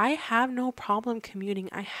 like, I have no problem commuting.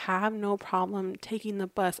 I have no problem taking the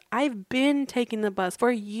bus. I've been taking the bus for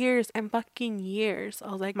years and fucking years.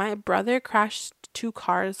 I was like, my brother crashed 2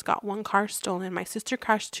 cars, got 1 car stolen. My sister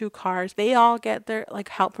crashed 2 cars. They all get their like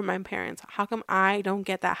help from my parents. How come I don't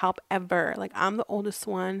get that help ever? Like, I'm the oldest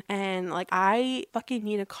one, and like, I fucking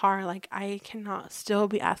need a car. Like, I cannot still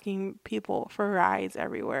be asking people for rides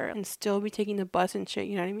everywhere and still be taking the bus and shit,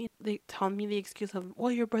 you know what I mean? They tell me the excuse of,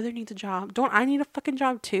 well, your brother needs a job. Don't I need a fucking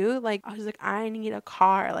job too? Like, I was like, I need a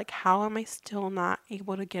car. Like, how am I still not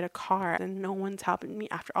able to get a car and no one's helping me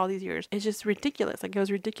after all these years? It's just ridiculous. Like, it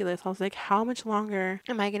was ridiculous. I was like, how much longer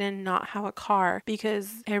am I gonna not have a car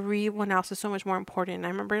because everyone else is so much more important? And I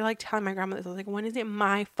remember like telling my grandma this. I was like, when is it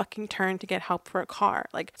my fucking turn to get help for a car?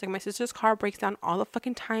 Like, it's like my sister's car breaks down all the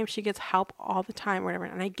fucking time. She gets help all the time, whatever.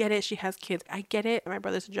 And I get it. She has kids. I get it. My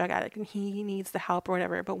brother's a drug addict and he needs the help or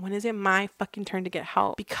whatever. But when is it my fucking turn to get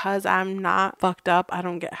help? Because I'm not fucked up, I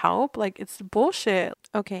don't get help? Like, it's bullshit.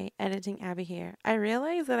 Okay, editing Abby here. I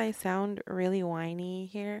realize that I sound really whiny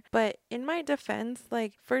here, but in my defense,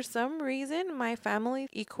 like, for some reason, my family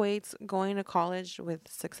equates going to college with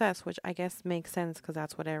success, which I guess makes sense because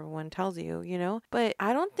that's what everyone tells you, you know? But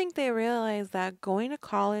I don't think they realize that going to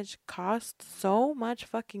college costs so much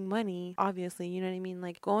fucking money, obviously, you know what I mean?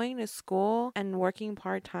 Like, going to school and working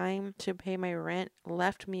part-time to pay my rent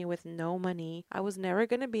left me with no money. I was never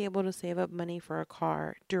going to be able to save up money for a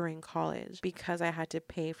car during college because I had to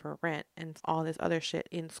pay for rent and all this other shit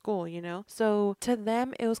in school, you know? So to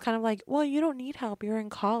them, it was kind of like, well, you don't need help. You're in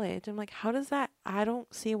college. I'm like, how does that I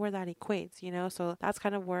don't see where that equates, you know? So that's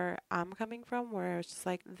kind of where I'm coming from, where it's just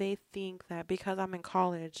like they think that because I'm in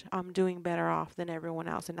college, I'm doing better off than everyone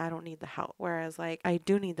else and I don't need the help. Whereas like I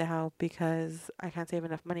do need the help because I can't save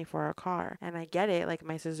enough money for a car. And I get it, like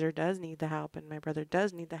my sister does need the help and my brother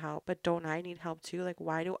does need the help, but don't I need help too? Like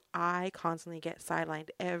why do I constantly get sidelined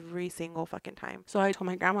every single fucking time? So I told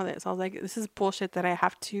my grandma this. I was like, this is bullshit that I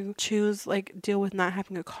have to choose, like deal with not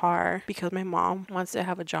having a car because my mom wants to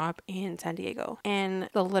have a job in San Diego. And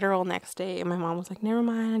the literal next day, my mom was like, never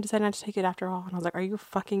mind, I decided not to take it after all. And I was like, are you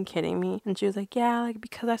fucking kidding me? And she was like, yeah, like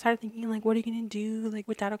because I started thinking like, what are you gonna do like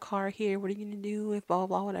without a car here? What are you gonna do if blah blah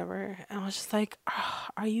blah whatever? And I was just like,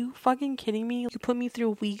 are you fucking kidding me? You put me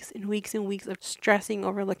through weeks and weeks and weeks of stressing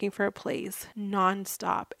over looking for a place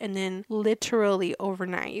nonstop, and then literally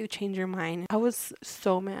overnight you change your mind. I was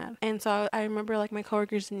so mad. And so I remember like my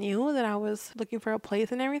coworkers knew that I was looking for a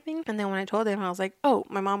place and everything, and then when I told them, I was like, oh,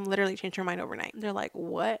 my mom literally changed her mind overnight. They're like,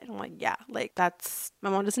 what? And I'm like, yeah, like that's, my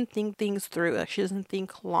mom doesn't think things through. Like she doesn't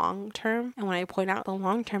think long term, and when I point out the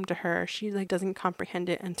long term to her, she like doesn't comprehend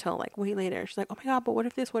it until like way later. She's like, oh my god, but what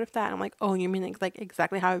if this, what if that? And I'm like, oh, you mean like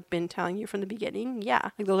exactly how I've been telling you from the beginning? Yeah,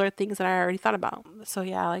 like those are things that I already thought about. So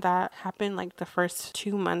yeah, like that happened like the first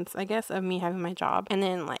 2 months, I guess, of me having my job, and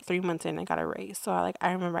then like 3 months in I got a raise. So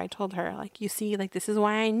I remember I told her like, you see, like this is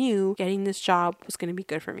why I knew getting this job was gonna be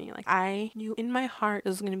good for me. Like I knew in my heart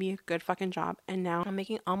this was gonna be a good fucking job, and now I'm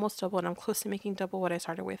making almost double, and I'm close to making double what I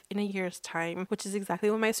started with in a year's time, which is exactly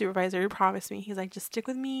what my supervisor promised me. He's like, just stick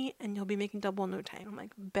with me and you'll be making double in no time. I'm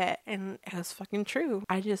like, bet. And it was fucking true.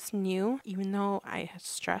 I just knew, even though I had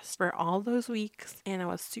stressed for all those weeks and I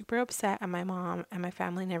was super upset at my mom and my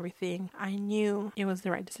family and everything, I knew it was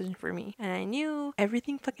the right decision for me. And I knew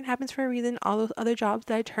everything fucking happens for a reason. All those other jobs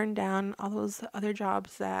that I turned down, all those other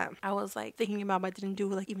jobs that I was like thinking about but didn't do,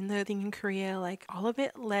 like even the thing in Korea, like all of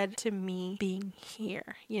it led to me being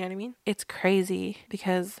here. You know what I mean? It's crazy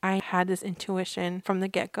because I had this intuition from the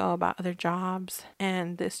get-go about other jobs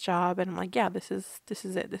and this job, and I'm like, yeah, this is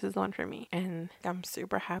it. This is the one for me. And I'm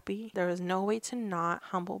super happy. There was no way to not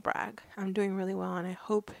humble brag. I'm doing really well, and I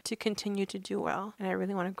hope to continue to do well, and I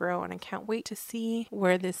really want to grow, and I can't wait to see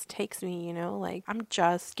where this takes me. You know, like I'm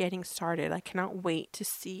just getting started. I cannot wait to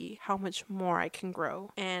see how much more I can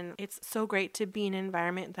grow, and it's so great to be in an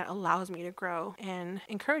environment that allows me to grow and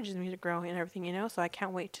encourages me to grow and everything, you know. So I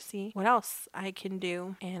can't wait to see what else I can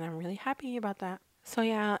do, and I'm really happy about that. So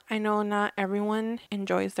yeah, I know not everyone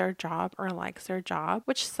enjoys their job or likes their job,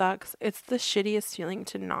 which sucks. It's the shittiest feeling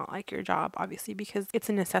to not like your job, obviously, because it's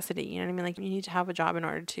a necessity. You know what I mean? Like you need to have a job in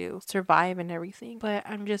order to survive and everything. But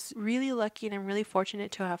I'm just really lucky and I'm really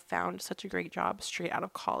fortunate to have found such a great job straight out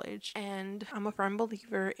of college. And I'm a firm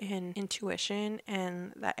believer in intuition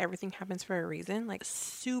and that everything happens for a reason. Like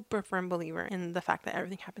super firm believer in the fact that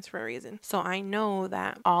everything happens for a reason. So I know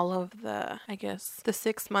that all of the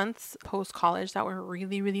 6 months post college that were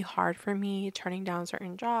really, really hard for me, turning down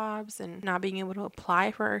certain jobs and not being able to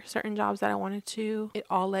apply for certain jobs that I wanted to, it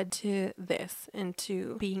all led to this, and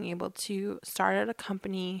to being able to start at a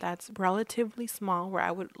company that's relatively small where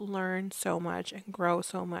I would learn so much and grow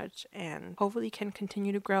so much and hopefully can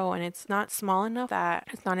continue to grow. And it's not small enough that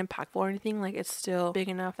it's not impactful or anything. Like it's still big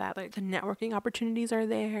enough that like the networking opportunities are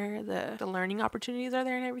there, the learning opportunities are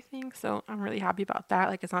there and everything. So I'm really happy about that.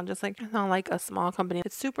 Like it's not like a small company.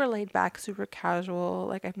 It's super laid back, super casual.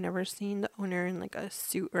 Like I've never seen the owner in like a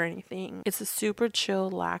suit or anything. It's a super chill,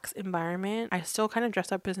 lax environment. I still kind of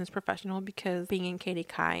dress up business professional because being in Katie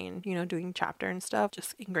Kai and, you know, doing chapter and stuff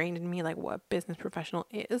just ingrained in me like what business professional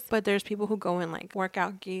is. But there's people who go in like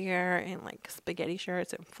workout gear and like spaghetti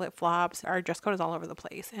shirts and flip-flops. Our dress code is all over the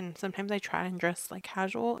place. And sometimes I try and dress like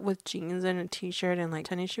casual with jeans and a t-shirt and like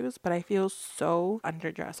tennis shoes, but I feel so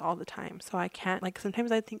underdressed all the time. So I can't, like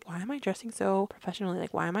sometimes I think, why am I dressing so professionally?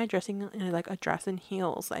 Like why am I dressing in like a dress and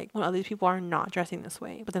heels like when other people are not dressing this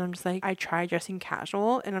way? But then I'm just like, I try dressing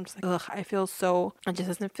casual and I'm just like, ugh, I feel so, it just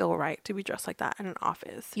doesn't feel right to be dressed like that in an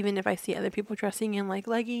office. Even if I see other people dressing in like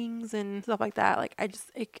leggings and stuff like that, like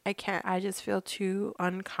I can't, I just feel too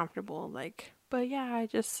uncomfortable. Like, but yeah,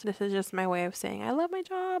 this is just my way of saying I love my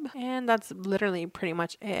job. And that's literally pretty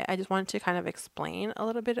much it. I just wanted to kind of explain a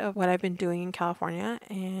little bit of what I've been doing in California.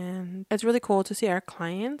 And it's really cool to see our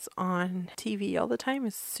clients on TV all the time.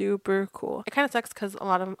 It's super cool. It kind of sucks because a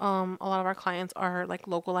lot of our clients are like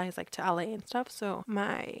localized like to LA and stuff. So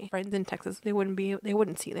my friends in Texas, they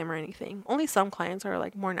wouldn't see them or anything. Only some clients are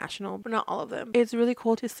like more national, but not all of them. It's really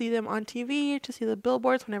cool to see them on TV, to see the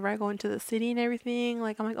billboards whenever I go into the city and everything.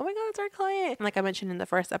 Like I'm like, oh my god, it's our client. like I mentioned in the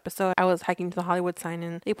first episode, I was hiking to the Hollywood sign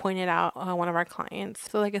and they pointed out one of our clients.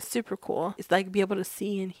 So like it's super cool. It's like be able to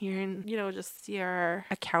see and hear and, you know, just see our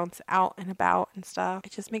accounts out and about and stuff.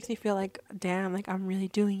 It just makes me feel like, damn, like I'm really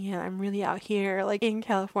doing it. I'm really out here like in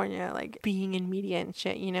California, like being in media and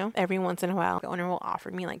shit, you know? Every once in a while, the owner will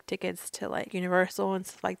offer me like tickets to like Universal and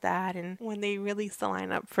stuff like that. And when they release the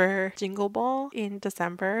lineup for Jingle Ball in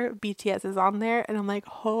December, BTS is on there. And I'm like,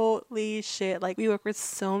 holy shit. Like we work with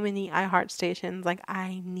so many iHeart stations. Like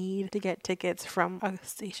I need to get tickets from a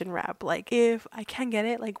station rep. Like if I can't get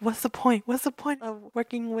it, like what's the point? What's the point of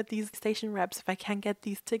working with these station reps if I can't get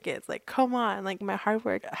these tickets? Like come on, like my hard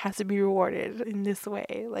work has to be rewarded in this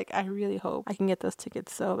way. Like I really hope I can get those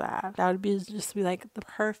tickets so bad. That would be just be like the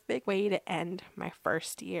perfect way to end my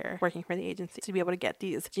first year working for the agency, to be able to get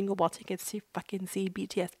these Jingle Ball tickets to fucking see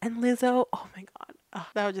BTS and Lizzo. Oh my god. Oh,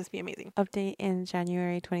 that would just be amazing. Update in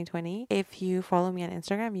January 2020. If you follow me on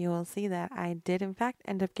Instagram, you will see that I did in fact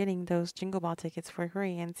end up getting those Jingle Ball tickets for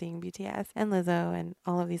free and seeing BTS and Lizzo and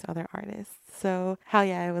all of these other artists. So hell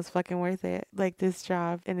yeah, it was fucking worth it. Like this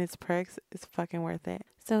job and its perks is fucking worth it.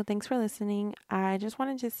 So thanks for listening. I just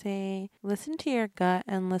wanted to say, listen to your gut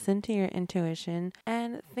and listen to your intuition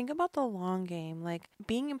and think about the long game. Like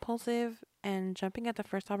being impulsive and jumping at the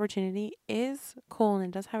first opportunity is cool and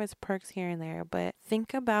it does have its perks here and there, but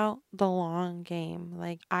think about the long game.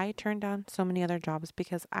 Like I turned down so many other jobs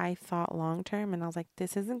because I thought long term and I was like,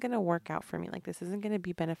 this isn't going to work out for me. Like this isn't going to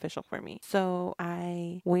be beneficial for me. So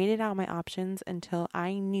I waited out my options until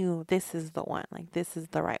I knew this is the one. Like this is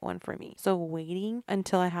the right one for me. So waiting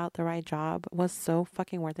until I had the right job was so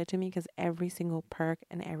fucking worth it to me because every single perk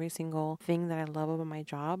and every single thing that I love about my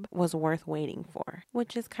job was worth waiting for,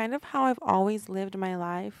 which is kind of how I've always lived my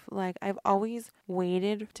life. Like I've always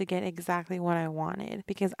waited to get exactly what I wanted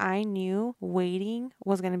because I knew waiting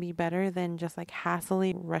was going to be better than just like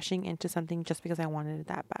hassily rushing into something just because I wanted it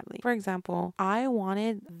that badly. For example, I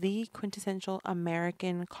wanted the quintessential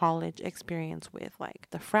American college experience with like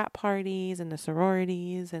the frat parties and the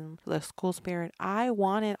sororities and the school spirit. I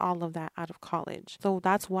wanted all of that out of college. So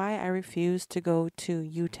that's why I refused to go to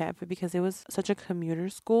UTEP because it was such a commuter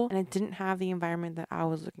school and it didn't have the environment that I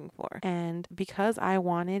was looking for. And because I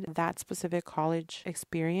wanted that specific college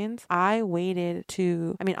experience, I waited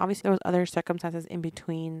to, I mean, obviously there was other circumstances in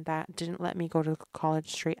between that didn't let me go to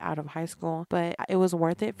college straight out of high school, but it was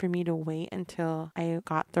worth it for me to wait until I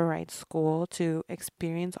got the right school to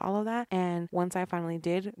experience all of that. And once I finally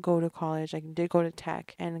did go to college, I did go to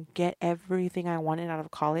tech and get everything I wanted out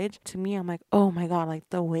of college, to me, I'm like, oh my God, like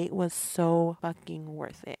the wait was so fucking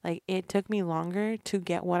worth it. Like it took me longer to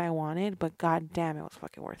get what I wanted, but god damn, it was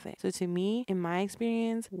fucking worth it. So to me, in my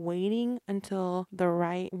experience, waiting until the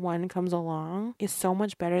right one comes along is so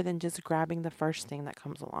much better than just grabbing the first thing that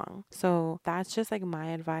comes along. So that's just like my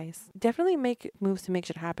advice. Definitely make moves to make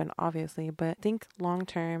shit happen, obviously, but think long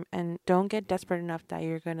term and don't get desperate enough that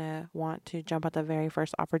you're gonna want to jump at the very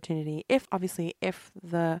first opportunity if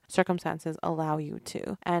the circumstances allow you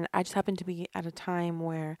to. And I just happened to be at a time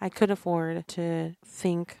where I could afford to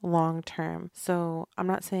think long term. So I'm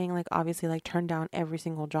not saying like obviously like turn down every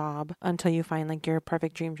single job until you find like your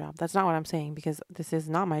perfect dream job. That's not what I'm saying because this is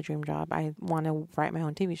not my dream job. I want to write my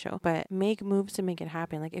own TV show, but make moves to make it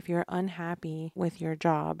happen. Like if you're unhappy with your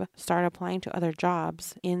job, start applying to other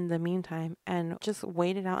jobs in the meantime and just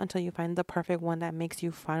wait it out until you find the perfect one that makes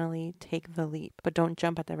you finally take the leap, but don't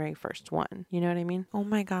jump at the very first one. You know what I mean? Oh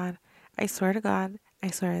my God. I swear to God,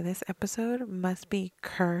 this episode must be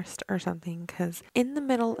cursed or something because in the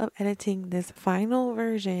middle of editing this final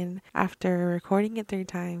version, after recording it 3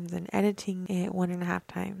 times and editing it 1.5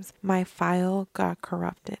 times, my file got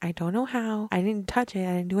corrupted. I don't know how. I didn't touch it.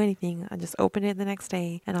 I didn't do anything. I just opened it the next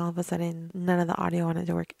day and all of a sudden none of the audio wanted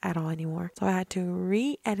to work at all anymore. So I had to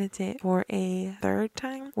re-edit it for a 3rd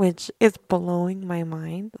time, which is blowing my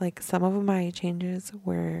mind. Like some of my changes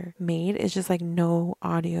were made. It's just like no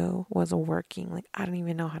audio was working. Like I don't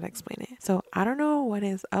even know how to explain it. So I don't know what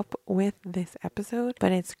is up with this episode,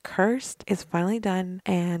 but it's cursed. It's finally done.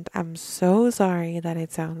 And I'm so sorry that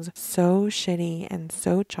it sounds so shitty and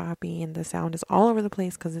so choppy and the sound is all over the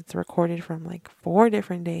place because it's recorded from like 4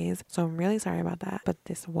 different days. So I'm really sorry about that. But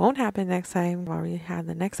this won't happen next time. I already had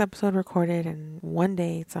the next episode recorded and one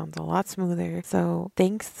day it sounds a lot smoother. So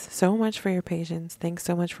thanks so much for your patience. Thanks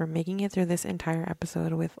so much for making it through this entire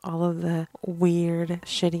episode with all of the weird,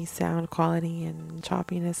 shitty sound quality and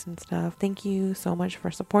choppiness and stuff. Thank you so much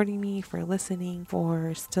for supporting me, for listening,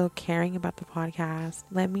 for still caring about the podcast.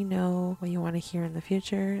 Let me know what you want to hear in the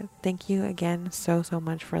future. Thank you again so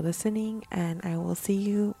much for listening, and I will see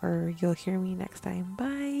you or you'll hear me next time.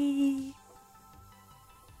 Bye.